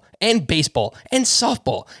wiffle ball and baseball and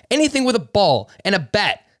softball, anything with a ball and a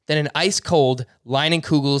bat, than an ice-cold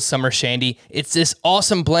Leinenkugels Summer Shandy. It's this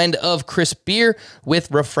awesome blend of crisp beer with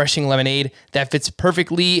refreshing lemonade that fits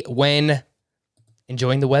perfectly when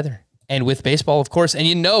enjoying the weather. And with baseball, of course, and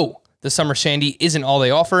you know the Summer Shandy isn't all they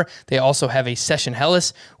offer. They also have a Session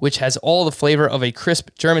Helles, which has all the flavor of a crisp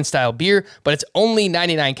German-style beer, but it's only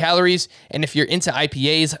 99 calories. And if you're into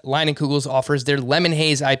IPAs, Leinenkugels offers their Lemon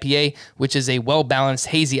Haze IPA, which is a well-balanced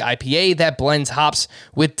hazy IPA that blends hops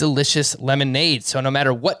with delicious lemonade. So no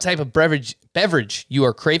matter what type of beverage you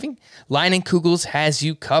are craving, Leinenkugels has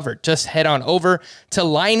you covered. Just head on over to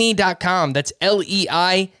Leine.com. That's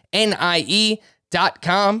LEINIE.com.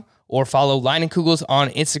 Or follow Leinenkugels on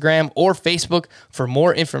Instagram or Facebook for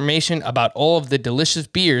more information about all of the delicious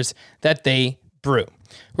beers that they brew.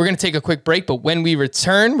 We're going to take a quick break, but when we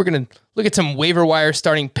return, we're going to look at some waiver wire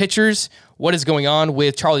starting pitchers. What is going on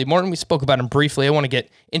with Charlie Morton? We spoke about him briefly. I want to get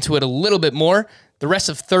into it a little bit more. The rest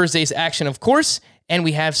of Thursday's action, of course, and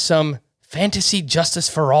we have some fantasy justice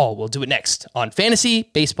for all. We'll do it next on Fantasy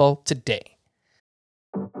Baseball Today.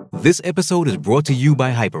 This episode is brought to you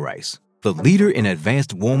by Hyperice, the leader in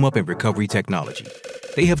advanced warm-up and recovery technology.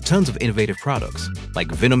 They have tons of innovative products,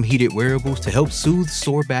 like Venom-heated wearables to help soothe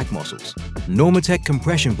sore back muscles, Normatec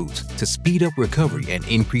compression boots to speed up recovery and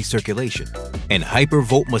increase circulation, and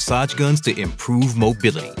Hypervolt massage guns to improve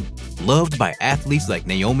mobility. Loved by athletes like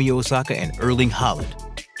Naomi Osaka and Erling Haaland.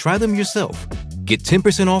 Try them yourself. Get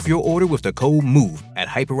 10% off your order with the code MOVE at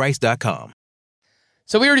hyperice.com.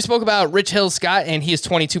 So we already spoke about Rich Hill, Scott, and he is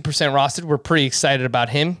 22% rostered. We're pretty excited about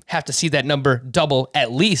him. Have to see that number double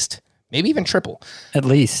at least, maybe even triple. At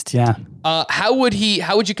least, yeah. How would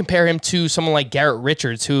you compare him to someone like Garrett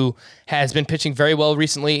Richards, who has been pitching very well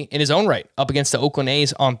recently in his own right up against the Oakland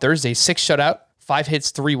A's on Thursday? 6 shutout, 5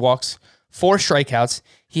 hits, 3 walks, 4 strikeouts.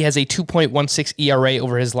 He has a 2.16 ERA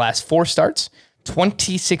over his last 4 starts,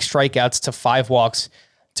 26 strikeouts to 5 walks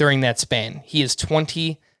during that span. He is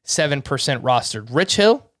 27% rostered. Rich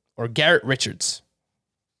Hill or Garrett Richards?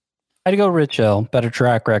 I'd go Rich Hill, better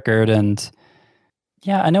track record. And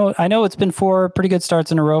yeah, I know it's been 4 pretty good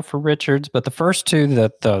starts in a row for Richards, but the first 2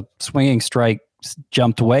 that the swinging strike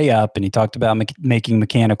jumped way up and he talked about making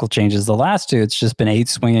mechanical changes. The last 2, it's just been 8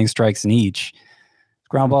 swinging strikes in each.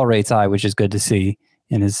 Ground ball rate's high, which is good to see.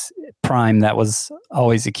 In his prime, that was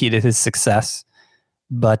always the key to his success.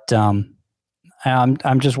 But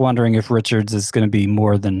I'm just wondering if Richards is going to be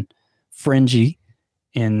more than fringy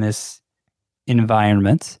in this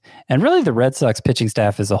environment. And really the Red Sox pitching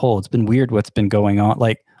staff as a whole, it's been weird what's been going on.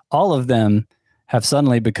 Like all of them have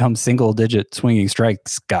suddenly become single-digit swinging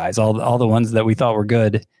strikes guys. All the ones that we thought were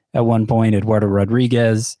good at one point, Eduardo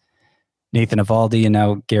Rodriguez, Nathan Eovaldi, and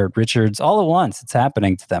now Garrett Richards, all at once. It's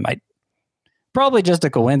happening to them. Probably just a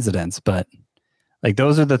coincidence, but like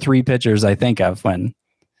those are the 3 pitchers I think of when,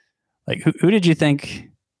 like, who did you think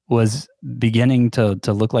was beginning to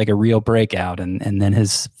look like a real breakout and then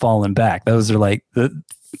has fallen back? Those are like the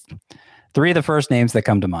 3 of the first names that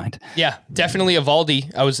come to mind. Yeah, definitely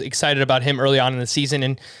Eovaldi. I was excited about him early on in the season,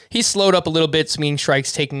 and he slowed up a little bit, swinging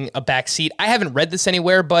strikes taking a back seat. I haven't read this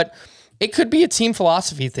anywhere, but it could be a team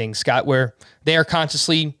philosophy thing, Scott, where they are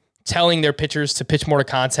consciously telling their pitchers to pitch more to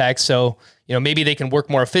contact. So, maybe they can work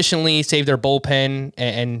more efficiently, save their bullpen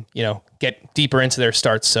and get deeper into their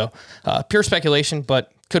starts. So pure speculation,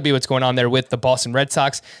 but could be what's going on there with the Boston Red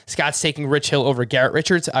Sox. Scott's taking Rich Hill over Garrett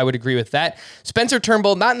Richards. I would agree with that. Spencer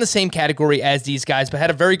Turnbull, not in the same category as these guys, but had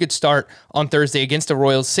a very good start on Thursday against the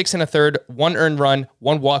Royals. 6 1/3, 1 earned run,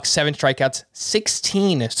 1 walk, 7 strikeouts,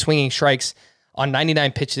 16 swinging strikes on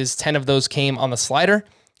 99 pitches. 10 of those came on the slider.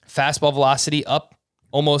 Fastball velocity up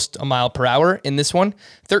almost a mile per hour in this one.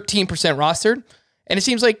 13% rostered. And it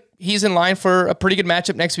seems like he's in line for a pretty good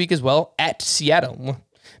matchup next week as well at Seattle.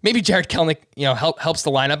 Maybe Jared Kelenic, helps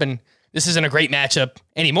the lineup, and this isn't a great matchup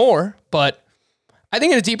anymore, but I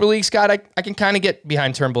think in a deeper league, Scott, I can kind of get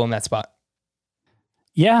behind Turnbull in that spot.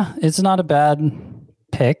 Yeah, it's not a bad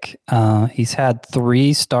pick. He's had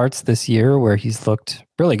 3 starts this year where he's looked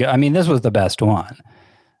really good. I mean, this was the best one.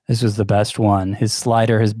 His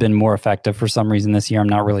slider has been more effective for some reason this year. I'm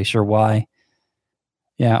not really sure why.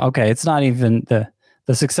 Yeah, okay. It's not even the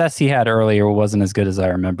success he had earlier wasn't as good as I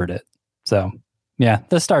remembered it. So, yeah,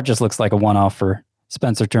 this start just looks like a one-off for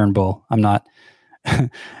Spencer Turnbull. I'm not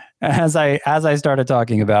as I started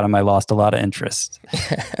talking about him, I lost a lot of interest.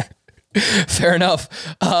 Fair enough.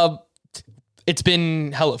 It's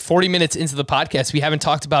been 40 minutes into the podcast. We haven't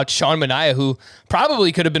talked about Sean Manaea, who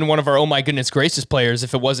probably could have been one of our oh my goodness gracious players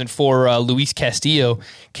if it wasn't for Luis Castillo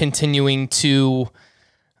continuing to.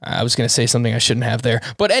 I was going to say something I shouldn't have there.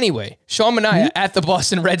 But anyway, Sean Manaea at the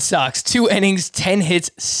Boston Red Sox, 2 innings, 10 hits,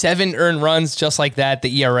 7 earned runs, just like that.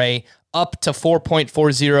 The ERA up to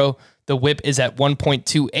 4.40. The whip is at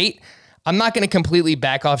 1.28. I'm not going to completely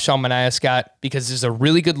back off Sean Manaea, Scott, because there's a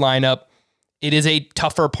really good lineup. It is a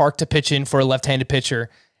tougher park to pitch in for a left-handed pitcher.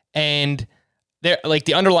 And there, like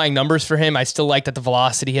the underlying numbers for him, I still like that the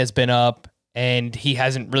velocity has been up and he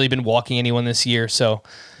hasn't really been walking anyone this year. So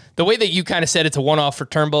the way that you kind of said it's a one-off for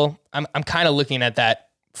Turnbull, I'm kind of looking at that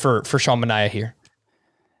for Sean Manaea here.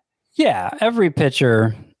 Yeah, every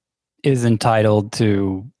pitcher is entitled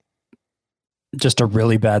to just a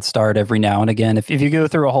really bad start every now and again. If you go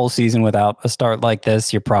through a whole season without a start like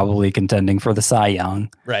this, you're probably contending for the Cy Young.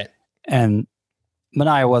 Right. And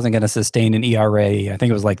Manaea wasn't going to sustain an ERA. I think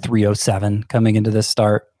it was like 3.07 coming into this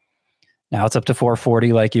start. Now it's up to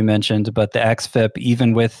 4.40, like you mentioned, but the xFIP,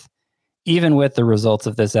 even with the results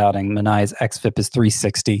of this outing, Manaea's xFIP is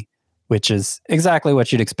 3.60, which is exactly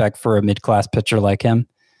what you'd expect for a mid-class pitcher like him.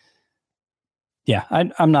 Yeah,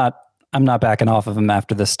 I'm not backing off of him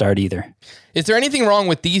after this start either. Is there anything wrong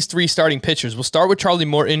with these 3 starting pitchers? We'll start with Charlie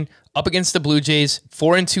Morton up against the Blue Jays,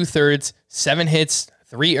 4 2/3, 7 hits,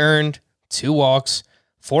 3 earned, 2 walks,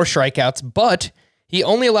 4 strikeouts, but he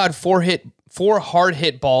only allowed 4 hard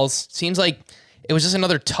hit balls. Seems like it was just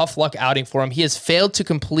another tough luck outing for him. He has failed to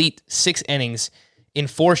complete 6 innings in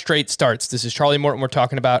 4 straight starts. This is Charlie Morton we're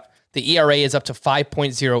talking about. The ERA is up to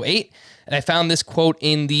 5.08, and I found this quote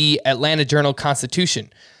in the Atlanta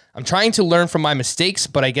Journal-Constitution. I'm trying to learn from my mistakes,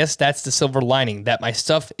 but I guess that's the silver lining, that my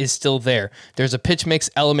stuff is still there. There's a pitch mix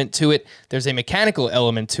element to it. There's a mechanical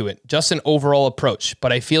element to it. Just an overall approach.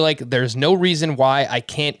 But I feel like there's no reason why I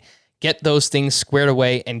can't get those things squared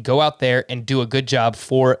away and go out there and do a good job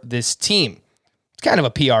for this team. It's kind of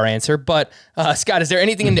a PR answer, but Scott, is there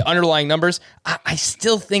anything in the underlying numbers? I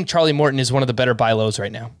still think Charlie Morton is one of the better buy lows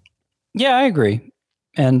right now. Yeah, I agree.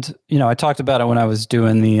 And, I talked about it when I was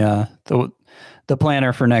doing the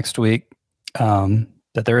planner for next week,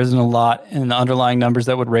 that there isn't a lot in the underlying numbers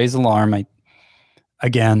that would raise alarm.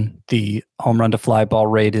 Again, the home run to fly ball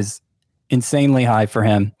rate is insanely high for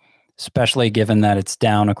him, especially given that it's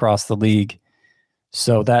down across the league.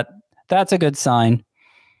 So that's a good sign.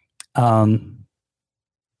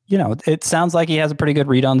 It sounds like he has a pretty good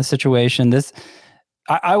read on the situation.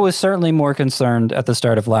 I was certainly more concerned at the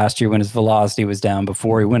start of last year when his velocity was down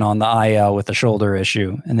before he went on the IL with a shoulder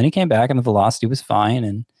issue. And then he came back and the velocity was fine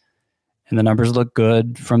and the numbers looked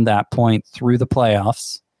good from that point through the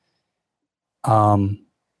playoffs. I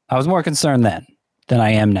was more concerned then than I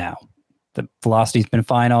am now. The velocity's been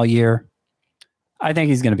fine all year. I think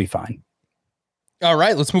he's going to be fine. All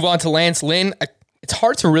right, let's move on to Lance Lynn. It's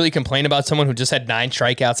hard to really complain about someone who just had 9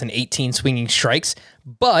 strikeouts and 18 swinging strikes,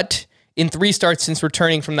 but in 3 starts since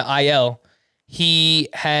returning from the IL, he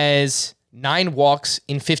has 9 walks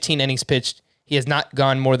in 15 innings pitched. He has not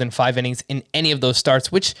gone more than 5 innings in any of those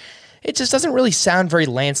starts, which it just doesn't really sound very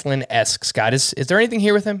Lance Lynn-esque, Scott. Is there anything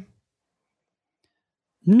here with him?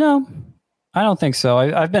 No, I don't think so.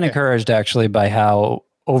 I've been encouraged, actually, by how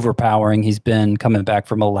overpowering he's been coming back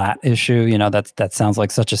from a lat issue. That sounds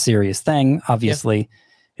like such a serious thing. Obviously,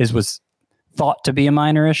 his was thought to be a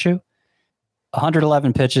minor issue.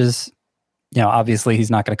 111 pitches. Obviously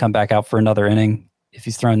he's not going to come back out for another inning if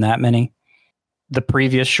he's thrown that many. The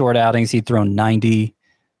previous short outings, he'd thrown 90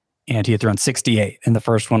 and he had thrown 68 in the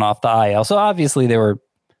first one off the IL. So obviously they were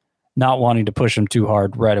not wanting to push him too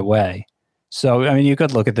hard right away. So, you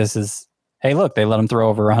could look at this as, hey, look, they let him throw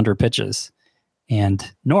over 100 pitches. And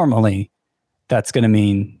normally that's going to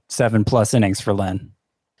mean 7+ innings for Len.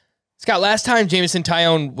 Scott, last time Jameson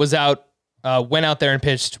Taillon was out, went out there and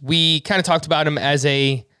pitched, we kind of talked about him as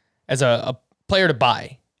a player to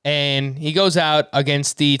buy. And he goes out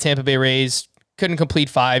against the Tampa Bay Rays, couldn't complete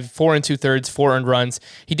 5, 4 2/3, 4 earned runs.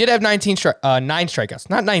 He did have 9 strikeouts.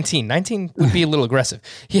 Not 19. 19 would be a little aggressive.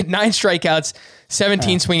 He had 9 strikeouts,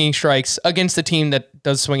 17 swinging strikes against a team that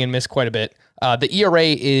does swing and miss quite a bit. The ERA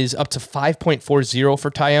is up to 5.40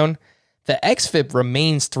 for Taillon. The xFIP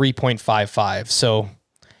remains 3.55. So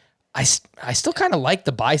I still kind of like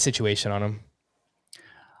the buy situation on him.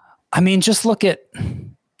 I mean, just look at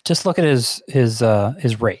his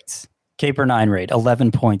rates. K per 9 rate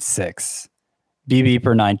 11.6, BB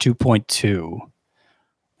per 9 2.2.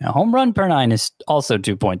 Now home run per 9 is also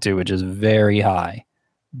 2.2, which is very high,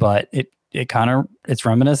 but it's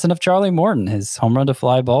reminiscent of Charlie Morton. His home run to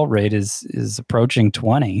fly ball rate is approaching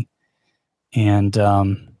 20, and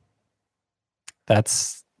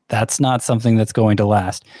that's not something that's going to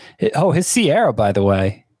last. His Sierra, by the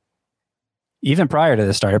way, even prior to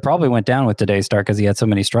the start, it probably went down with today's start because he had so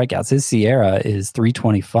many strikeouts. His Sierra is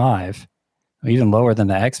 325, even lower than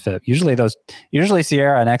the xFIP. Usually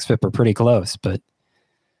Sierra and xFIP are pretty close, but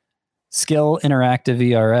Skill Interactive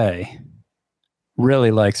ERA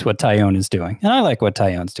really likes what Taillon is doing, and I like what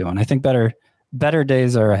Taillon's doing. I think better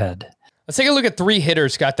days are ahead. Let's take a look at 3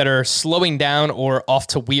 hitters, Scott, that are slowing down or off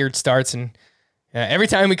to weird starts. And every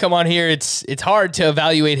time we come on here, it's hard to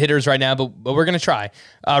evaluate hitters right now, but we're going to try.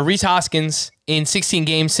 Rhys Hoskins, in 16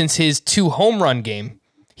 games since his 2 home run game,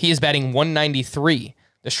 he is batting 193.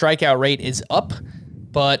 The strikeout rate is up,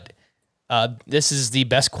 but this is the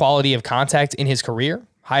best quality of contact in his career.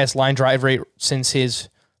 Highest line drive rate since his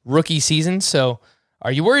rookie season. So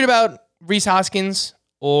are you worried about Rhys Hoskins,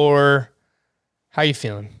 or how are you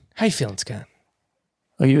feeling? How you feeling, Scott?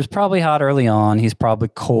 Well, he was probably hot early on. He's probably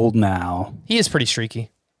cold now. He is pretty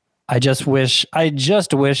streaky. I just wish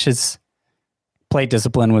his plate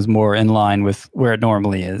discipline was more in line with where it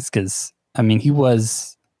normally is. Because, I mean, he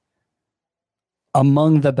was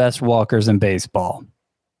among the best walkers in baseball,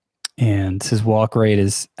 and his walk rate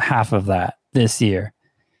is half of that this year.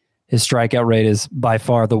 His strikeout rate is by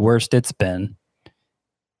far the worst it's been.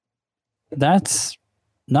 That's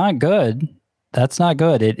not good. That's not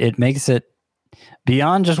good. It makes it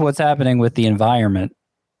beyond just what's happening with the environment,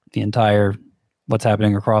 what's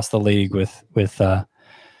happening across the league with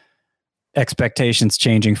expectations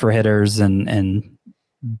changing for hitters and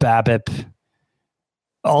BABIP,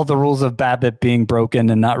 all the rules of BABIP being broken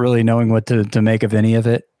and not really knowing what to make of any of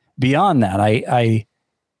it. Beyond that, I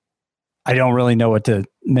don't really know what to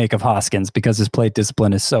make of Hoskins because his plate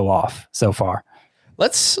discipline is so off so far.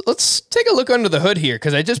 Let's take a look under the hood here,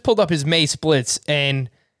 because I just pulled up his May splits, and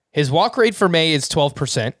his walk rate for May is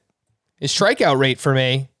 12%. His strikeout rate for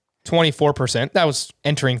May, 24%. That was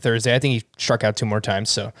entering Thursday. I think he struck out 2 more times,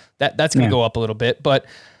 so that's going to go up a little bit. But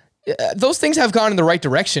those things have gone in the right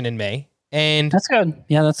direction in May, and that's good.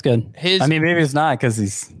 Yeah, that's good. Maybe it's not because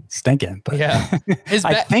he's stinking, but yeah,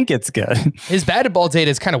 I think it's good. His batted ball data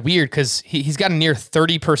is kind of weird because he's got a near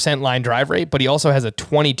 30% line drive rate, but he also has a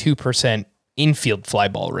 22% infield fly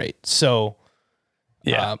ball rate. So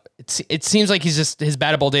yeah, it seems like his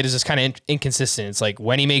batted ball data is just kind of inconsistent. It's like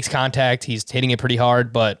when he makes contact, he's hitting it pretty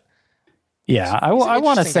hard, but yeah, I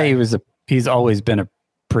want to say he's always been a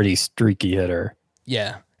pretty streaky hitter.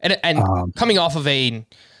 Yeah, and coming off of it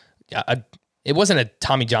wasn't a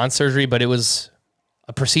Tommy John surgery, but it was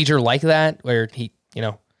a procedure like that where he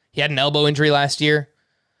had an elbow injury last year.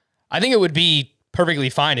 I think it would be perfectly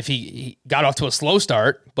fine if he got off to a slow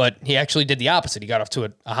start, but he actually did the opposite. He got off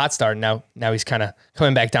to a hot start, and now he's kind of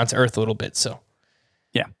coming back down to earth a little bit. So,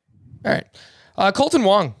 yeah. All right. Colton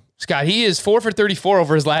Wong, Scott, he is 4 for 34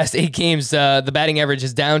 over his last 8 games. The batting average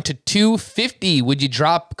is down to 250. Would you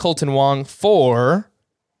drop Colton Wong for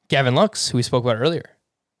Gavin Lux, who we spoke about earlier?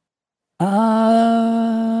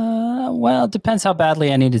 Well, it depends how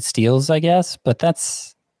badly I needed steals, I guess, but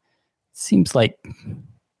seems like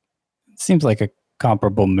a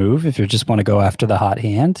comparable move if you just want to go after the hot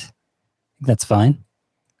hand. That's fine.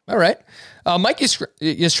 All right. Mike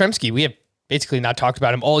Yastrzemski, we have basically not talked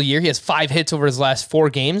about him all year. He has 5 hits over his last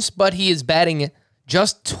 4 games, but he is batting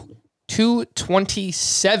just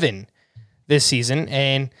 227 this season.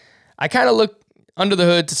 And I kind of looked under the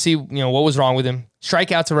hood to see what was wrong with him.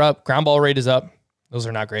 Strikeouts are up. Ground ball rate is up. Those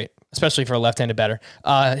are not great, especially for a left-handed batter.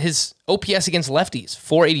 His OPS against lefties,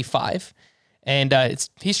 485. And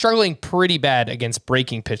he's struggling pretty bad against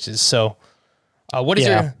breaking pitches. So what is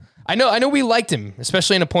your... I know we liked him,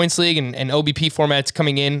 especially in a points league and OBP formats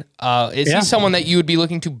coming in. Is he someone that you would be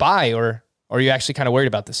looking to buy, or are you actually kind of worried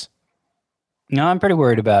about this? No, I'm pretty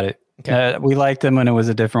worried about it. Okay. We liked him when it was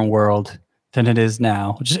a different world than it is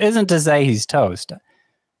now, which isn't to say he's toast.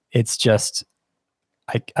 It's just,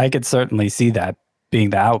 I could certainly see that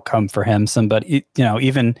being the outcome for him. Somebody,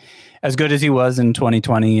 even as good as he was in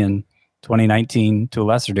 2020 and 2019 to a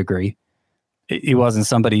lesser degree. He wasn't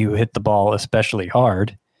somebody who hit the ball especially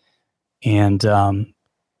hard. And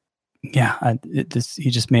he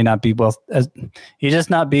just may not be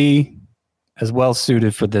as well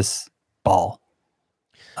suited for this ball.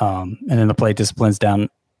 And then the plate discipline's down.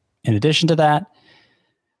 In addition to that,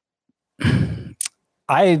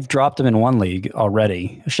 I've dropped him in one league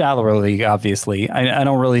already, a shallower league, obviously. I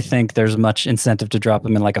don't really think there's much incentive to drop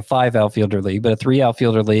him in like a 5 outfielder league, but a 3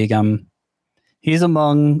 outfielder league, he's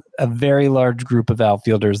among a very large group of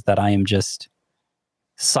outfielders that I am just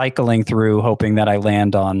cycling through, hoping that I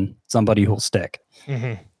land on somebody who'll stick.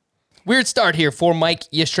 Mm-hmm. Weird start here for Mike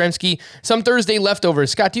Yastrzemski. Some Thursday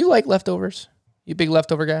leftovers. Scott, do you like leftovers? You a big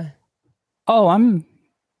leftover guy? Oh, I'm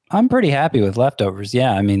pretty happy with leftovers.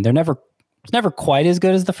 Yeah, I mean, it's never quite as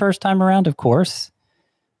good as the first time around, of course.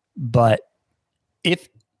 But if,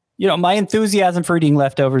 my enthusiasm for eating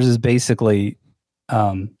leftovers is basically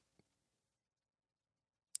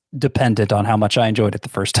dependent on how much I enjoyed it the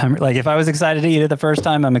first time. Like if I was excited to eat it the first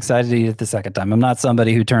time, I'm excited to eat it the second time. I'm not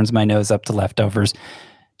somebody who turns my nose up to leftovers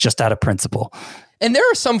just out of principle. And there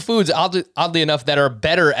are some foods, oddly enough, that are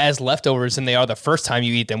better as leftovers than they are the first time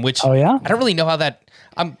you eat them, which oh, yeah? I don't really know how that...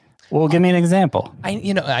 Well, give me an example. I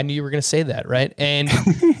knew you were going to say that, right? And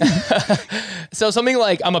so something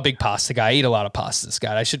like, I'm a big pasta guy. I eat a lot of pasta,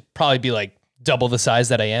 Scott. I should probably be like double the size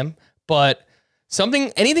that I am. But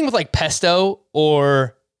anything with like pesto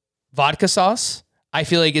or vodka sauce, I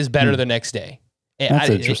feel like is better the next day.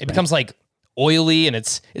 It becomes like oily and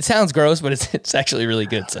it sounds gross, but it's actually really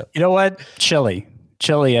good. So you know what? Chili,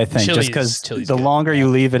 I think, just because the longer you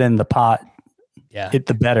leave it in the pot,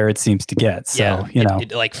 the better it seems to get. So,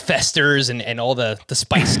 it like festers and all the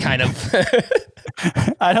spice kind of.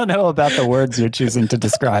 I don't know about the words you're choosing to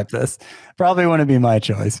describe this. Probably wouldn't be my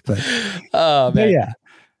choice, but yeah.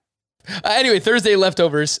 Anyway, Thursday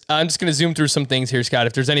leftovers. I'm just going to zoom through some things here, Scott.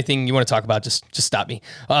 If there's anything you want to talk about, just stop me.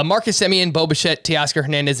 Marcus Semien, Bo Bichette, Teoscar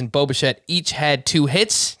Hernandez, and Bo Bichette each had 2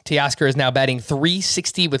 hits. Teoscar is now batting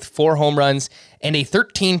 .360 with 4 home runs and a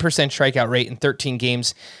 13% strikeout rate in 13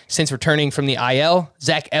 games since returning from the IL.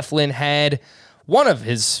 Zach Eflin had one of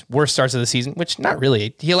his worst starts of the season, which not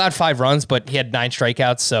really. He allowed 5 runs, but he had 9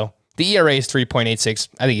 strikeouts, so the ERA is 3.86.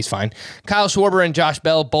 I think he's fine. Kyle Schwarber and Josh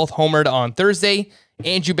Bell both homered on Thursday.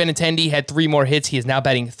 Andrew Benintendi had 3 more hits. He is now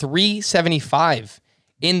batting .375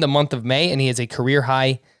 in the month of May, and he has a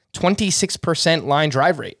career-high 26% line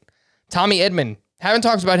drive rate. Tommy Edman, haven't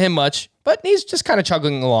talked about him much, but he's just kind of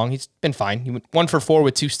chugging along. He's been fine. He went 1 for 4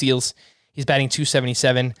 with 2 steals. He's batting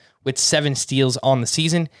 .277 with 7 steals on the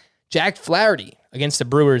season. Jack Flaherty against the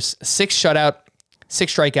Brewers, 6 shutout,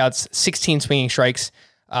 6 strikeouts, 16 swinging strikes.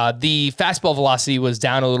 The fastball velocity was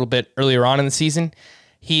down a little bit earlier on in the season.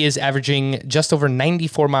 He is averaging just over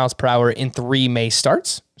 94 miles per hour in 3 May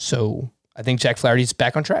starts. So I think Jack Flaherty's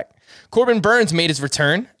back on track. Corbin Burns made his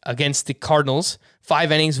return against the Cardinals.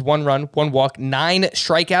 5 innings, 1 run, 1 walk, 9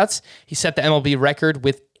 strikeouts. He set the MLB record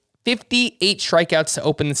with 58 strikeouts to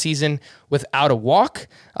open the season without a walk.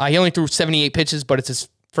 He only threw 78 pitches, but it's his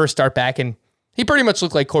first start back, and he pretty much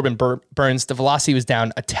looked like Corbin Burns. The velocity was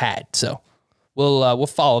down a tad, so we'll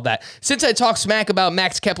follow that. Since I talked smack about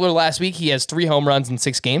Max Kepler last week, he has 3 home runs in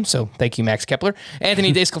 6 games, so thank you, Max Kepler.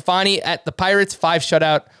 Anthony DeSclafani at the Pirates, 5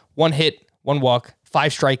 shutout, 1 hit, 1 walk,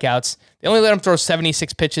 5 strikeouts. They only let him throw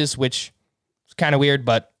 76 pitches, which is kind of weird,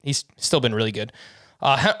 but he's still been really good.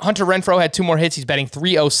 Hunter Renfroe had 2 more hits. He's batting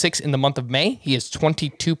 .306 in the month of May. He is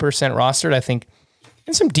 22% rostered. I think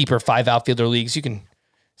in some deeper 5 outfielder leagues, you can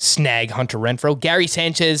snag Hunter Renfroe. Gary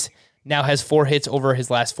Sanchez now has 4 hits over his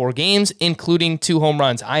last 4 games, including 2 home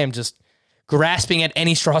runs. I am just grasping at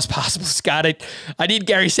any straws possible, Scott. I need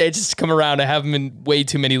Gary Sanchez to come around. I have him in way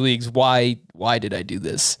too many leagues. Why did I do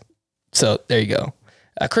this? So there you go.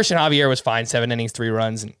 Christian Javier was fine, 7 innings, 3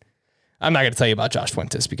 runs, and I'm not going to tell you about Josh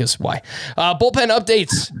Fuentes because why? Bullpen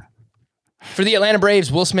updates. For the Atlanta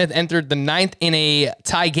Braves, Will Smith entered the 9th in a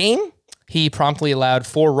tie game. He promptly allowed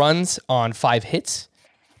 4 runs on 5 hits.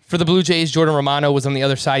 For the Blue Jays, Jordan Romano was on the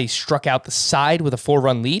other side. He struck out the side with a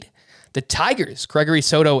 4-run lead. The Tigers, Gregory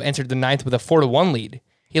Soto entered the 9th with a 4-1 lead.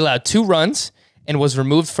 He allowed 2 runs and was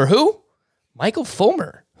removed for who? Michael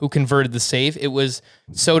Fulmer, who converted the save. It was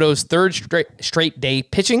Soto's 3rd straight day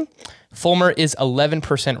pitching. Fulmer is 11%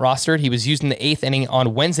 rostered. He was used in the 8th inning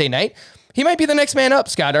on Wednesday night. He might be the next man up,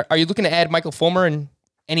 Scott. Are you looking to add Michael Fulmer in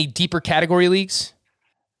any deeper category leagues?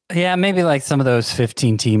 Yeah, maybe like some of those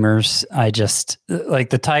 15-teamers. I just, like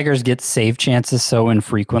the Tigers get save chances so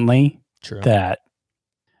infrequently that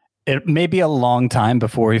it may be a long time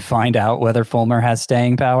before we find out whether Fulmer has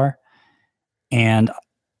staying power. And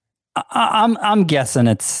I'm guessing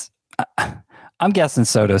I'm guessing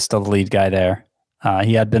Soto's still the lead guy there.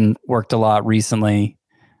 He had been worked a lot recently.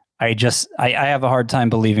 I have a hard time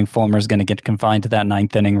believing Fulmer's going to get confined to that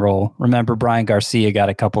 9th inning role. Remember, Brian Garcia got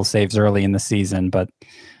a couple saves early in the season, but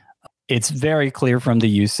it's very clear from the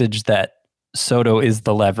usage that Soto is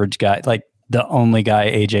the leverage guy, like the only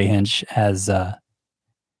guy AJ Hinch has,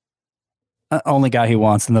 only guy he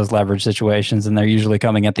wants in those leverage situations, and they're usually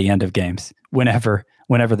coming at the end of games whenever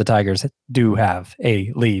the Tigers do have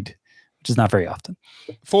a lead, which is not very often.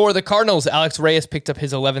 For the Cardinals, Alex Reyes picked up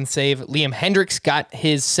his 11th save. Liam Hendricks got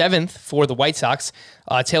his 7th for the White Sox.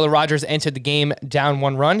 Taylor Rogers entered the game down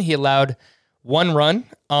 1 run. He allowed 1 run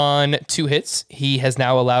on 2 hits. He has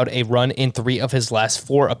now allowed a run in 3 of his last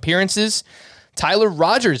 4 appearances. Tyler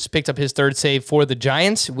Rogers picked up his 3rd save for the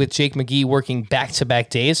Giants, with Jake McGee working back-to-back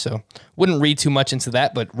days, so wouldn't read too much into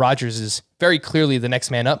that, but Rogers is very clearly the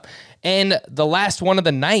next man up. And the last one of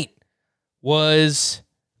the night was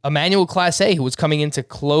Emmanuel Clase, who was coming in to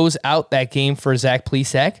close out that game for Zach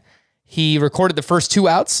Plesac. He recorded the first 2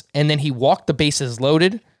 outs, and then he walked the bases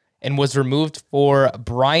loaded and was removed for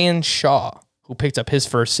Brian Shaw, who picked up his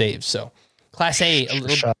first save. So Clase, a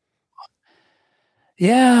little...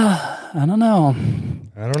 Yeah, I don't know.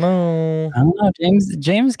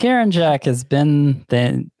 James Karinchak has been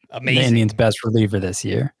the Indians' best reliever this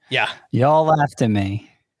year. Yeah. Y'all laughed at me.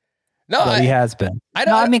 No, he has been.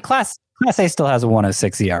 I mean, Class A still has a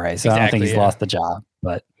 1.06 ERA, so I don't think he's lost the job.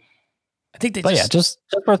 But I think just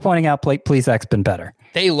worth pointing out, Plesac's been better.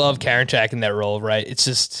 They love Karinchak in that role, right? It's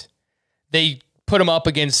just they put him up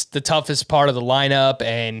against the toughest part of the lineup,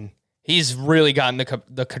 and he's really gotten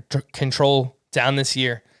the control down this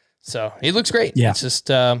year. So he looks great. Yeah. It's just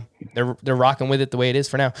they're rocking with it the way it is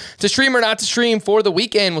for now. To stream or not to stream for the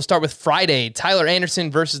weekend, we'll start with Friday. Tyler Anderson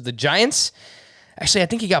versus the Giants. Actually, I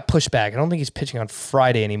think he got pushed back. I don't think he's pitching on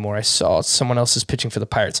Friday anymore. I saw someone else is pitching for the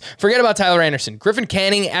Pirates. Forget about Tyler Anderson. Griffin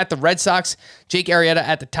Canning at the Red Sox, Jake Arrieta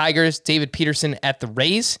at the Tigers, David Peterson at the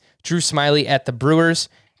Rays, Drew Smiley at the Brewers,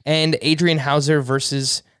 and Adrian Hauser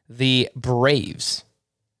versus the Braves.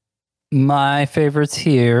 My favorites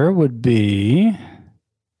here would be,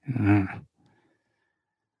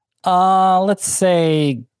 let's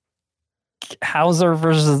say Hauser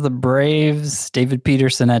versus the Braves, David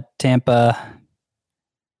Peterson at Tampa,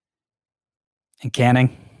 and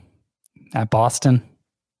Canning at Boston.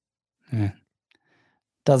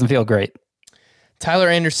 Doesn't feel great. Tyler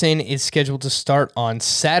Anderson is scheduled to start on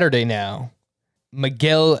Saturday now.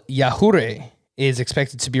 Miguel Yajure is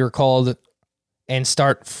expected to be recalled and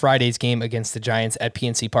start Friday's game against the Giants at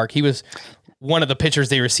PNC Park. He was one of the pitchers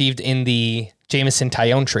they received in the Jameson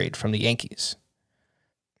Tyone trade from the Yankees.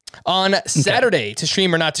 On Saturday, to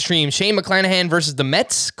stream or not to stream, Shane McClanahan versus the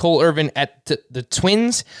Mets, Cole Irvin at the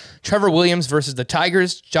Twins, Trevor Williams versus the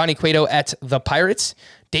Tigers, Johnny Cueto at the Pirates,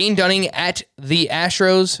 Dane Dunning at the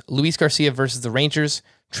Astros, Luis Garcia versus the Rangers,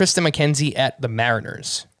 Tristan McKenzie at the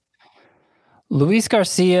Mariners. Luis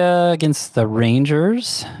Garcia against the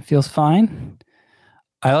Rangers feels fine.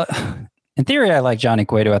 In theory, I like Johnny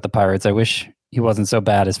Cueto at the Pirates. I wish he wasn't so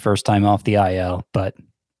bad his first time off the IL, but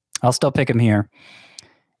I'll still pick him here.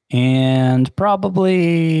 And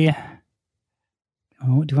probably,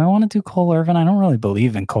 do I want to do Cole Irvin? I don't really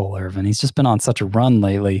believe in Cole Irvin. He's just been on such a run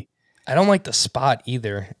lately. I don't like the spot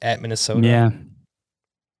either at Minnesota. Yeah.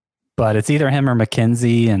 But it's either him or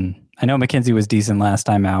McKenzie, and I know McKenzie was decent last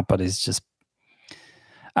time out, but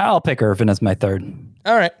I'll pick Irvin as my third.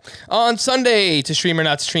 All right. On Sunday, to stream or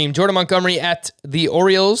not to stream, Jordan Montgomery at the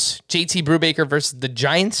Orioles, JT Brubaker versus the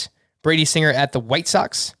Giants, Brady Singer at the White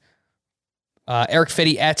Sox, Eric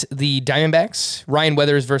Fetty at the Diamondbacks, Ryan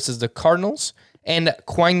Weathers versus the Cardinals, and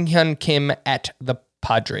Kwang Hyun Kim at the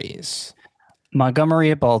Padres. Montgomery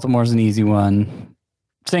at Baltimore is an easy one.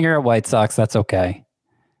 Singer at White Sox, that's okay.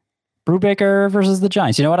 Brubaker versus the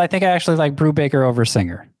Giants. You know what? I think I actually like Brubaker over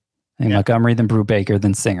Singer. And Montgomery, then Brubaker,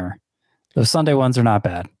 then Singer. Those Sunday ones are not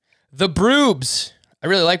bad. The Brubes. I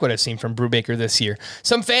really like what I've seen from Brubaker this year.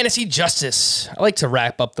 Some fantasy justice. I like to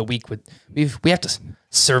wrap up the week with... We have to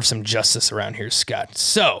serve some justice around here, Scott.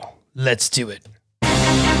 So, let's do it.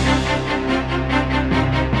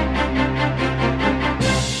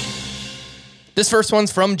 This first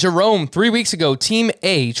one's from Jerome. 3 weeks ago, Team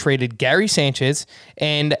A traded Gary Sanchez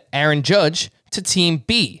and Aaron Judge to Team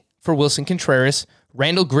B for Wilson Contreras,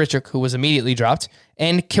 Randall Grichuk, who was immediately dropped,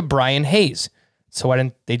 and Ke'Bryan Hayes. So why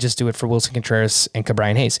didn't they just do it for Wilson Contreras and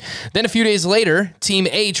Ke'Bryan Hayes? Then a few days later, Team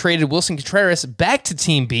A traded Wilson Contreras back to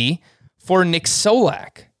Team B for Nick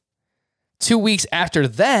Solak. 2 weeks after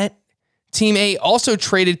that, Team A also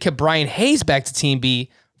traded Ke'Bryan Hayes back to Team B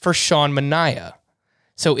for Sean Manaea.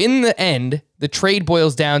 So in the end, the trade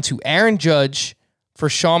boils down to Aaron Judge for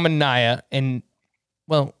Sean Manaea and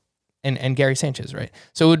Well, and Gary Sanchez, right?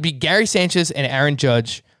 So it would be Gary Sanchez and Aaron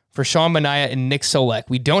Judge for Sean Manaea and Nick Solak.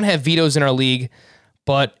 We don't have vetoes in our league,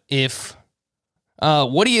 but if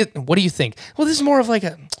what do you think? Well, this is more of like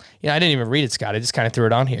a, I didn't even read it, Scott. I just kind of threw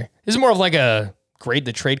it on here. This is more of like a grade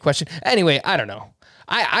the trade question. Anyway, I don't know.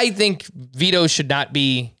 I think vetoes should not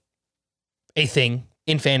be a thing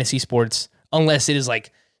in fantasy sports unless it is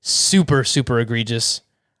like super, super egregious.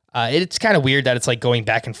 It's kind of weird that it's like going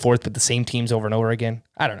back and forth with the same teams over and over again.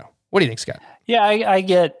 I don't know. What do you think, Scott? Yeah, I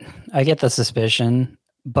get the suspicion,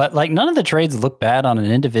 but like none of the trades look bad on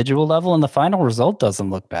an individual level, and the final result doesn't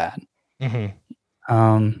look bad. Mm-hmm.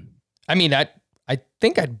 I mean, I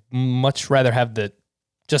think I'd much rather have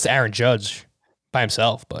just Aaron Judge by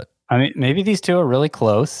himself, but I mean, maybe these two are really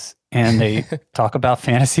close, and they talk about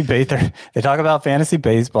fantasy they talk about fantasy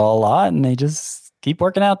baseball a lot, and they just keep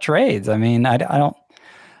working out trades. I mean, I don't.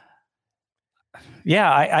 Yeah,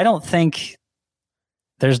 I don't think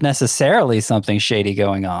there's necessarily something shady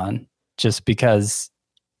going on just because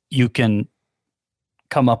you can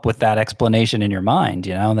come up with that explanation in your mind,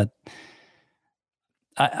 that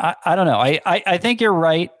I don't know. I think you're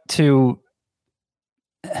right to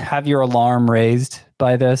have your alarm raised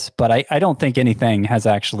by this, but I don't think anything has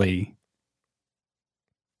actually,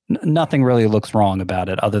 nothing really looks wrong about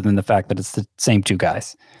it other than the fact that it's the same two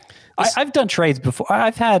guys. I've done trades before.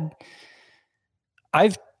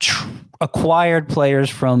 I've acquired players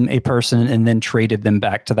from a person and then traded them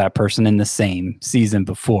back to that person in the same season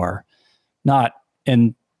before. Not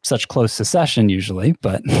in such close succession usually,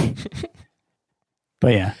 but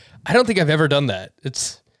but yeah. I don't think I've ever done that.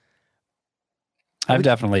 I've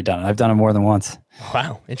definitely done it. I've done it more than once.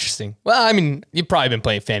 Wow, interesting. Well, I mean, you've probably been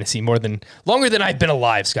playing fantasy longer than I've been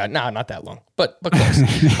alive, Scott. No, not that long, but close.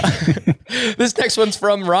 This next one's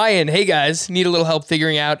from Ryan. Hey guys, need a little help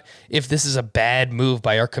figuring out if this is a bad move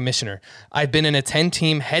by our commissioner. I've been in a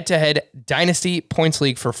 10-team head-to-head dynasty points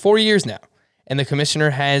league for 4 years now, and the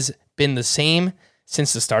commissioner has been the same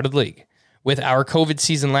since the start of the league. With our COVID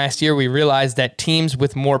season last year, we realized that teams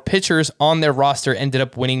with more pitchers on their roster ended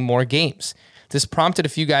up winning more games. This prompted a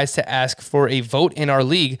few guys to ask for a vote in our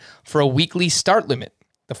league for a weekly start limit.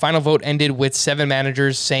 The final vote ended with 7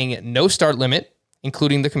 managers saying no start limit,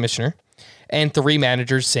 including the commissioner, and 3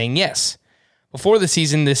 managers saying yes. Before the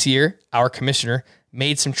season this year, our commissioner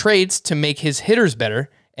made some trades to make his hitters better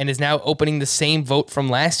and is now opening the same vote from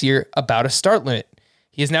last year about a start limit.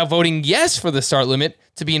 He is now voting yes for the start limit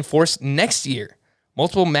to be enforced next year.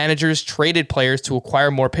 Multiple managers traded players to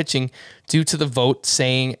acquire more pitching due to the vote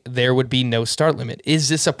saying there would be no start limit. Is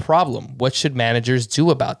this a problem? What should managers do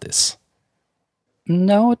about this?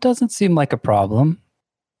 No, it doesn't seem like a problem.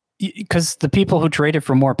 Because the people who traded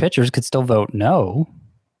for more pitchers could still vote no.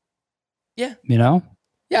 Yeah.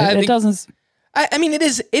 Yeah, it doesn't. I mean,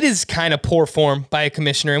 it is kind of poor form by a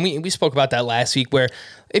commissioner, and we spoke about that last week. Where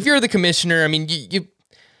if you're the commissioner, I mean,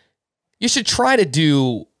 you should try to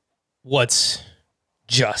do what's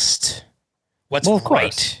just, what's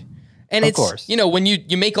right. And of course, when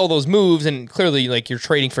you make all those moves, and clearly like you're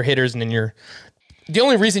trading for hitters, and then the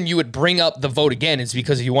only reason you would bring up the vote again is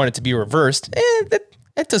because you want it to be reversed.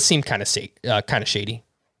 That does seem kind of shady.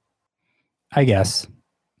 I guess.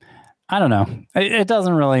 I don't know. It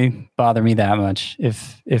doesn't really bother me that much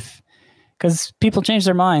because people change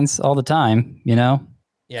their minds all the time,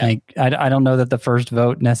 Yeah. Like, I don't know that the first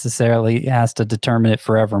vote necessarily has to determine it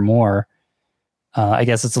forevermore. I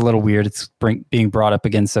guess it's a little weird. It's being brought up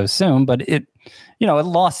again so soon, but it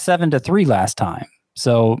lost 7-3 last time.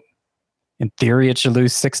 So in theory, it should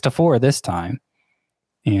lose 6-4 this time,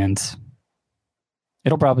 and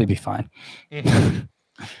it'll probably be fine.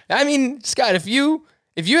 Mm-hmm. I mean, Scott, if you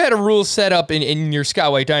had a rule set up in your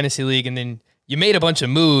Scott White Dynasty League, and then you made a bunch of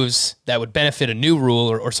moves that would benefit a new rule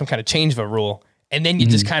or some kind of change of a rule, and then you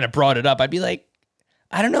just kind of brought it up, I'd be like,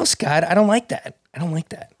 I don't know, Scott, I don't like that.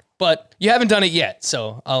 But you haven't done it yet,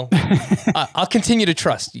 so I'll continue to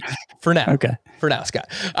trust you for now. Okay. For now, Scott.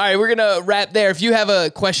 All right, we're gonna wrap there. If you have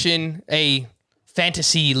a question, a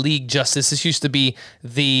fantasy league justice, this used to be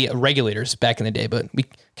the Regulators back in the day, but we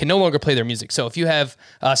can no longer play their music. So if you have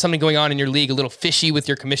something going on in your league, a little fishy with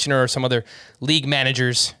your commissioner or some other league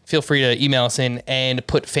managers, feel free to email us in and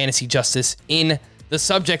put fantasy justice in the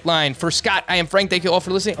subject line. For Scott, I am Frank. Thank you all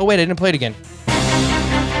for listening. Oh wait, I didn't play it again.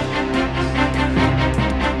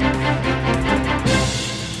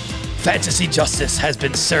 Fantasy justice has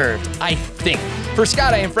been served, I think. For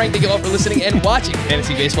Scott, I am Frank. Thank you all for listening and watching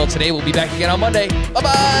Fantasy Baseball today. We'll be back again on Monday.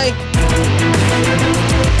 Bye-bye.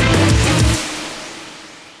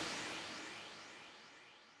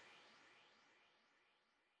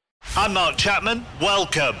 I'm Mark Chapman.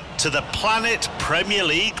 Welcome to the Planet Premier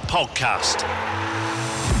League podcast.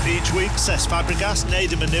 Each week, Cesc Fabregas,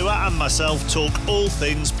 Nader Manua and myself talk all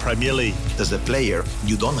things Premier League. As a player,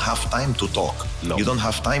 you don't have time to talk. No. You don't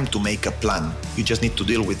have time to make a plan. You just need to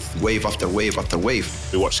deal with wave after wave after wave.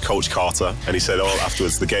 We watched Coach Carter and he said,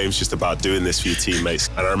 afterwards, the game's just about doing this for your teammates.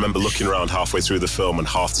 And I remember looking around halfway through the film and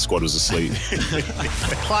half the squad was asleep.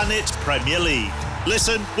 Planet Premier League.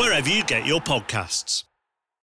 Listen wherever you get your podcasts.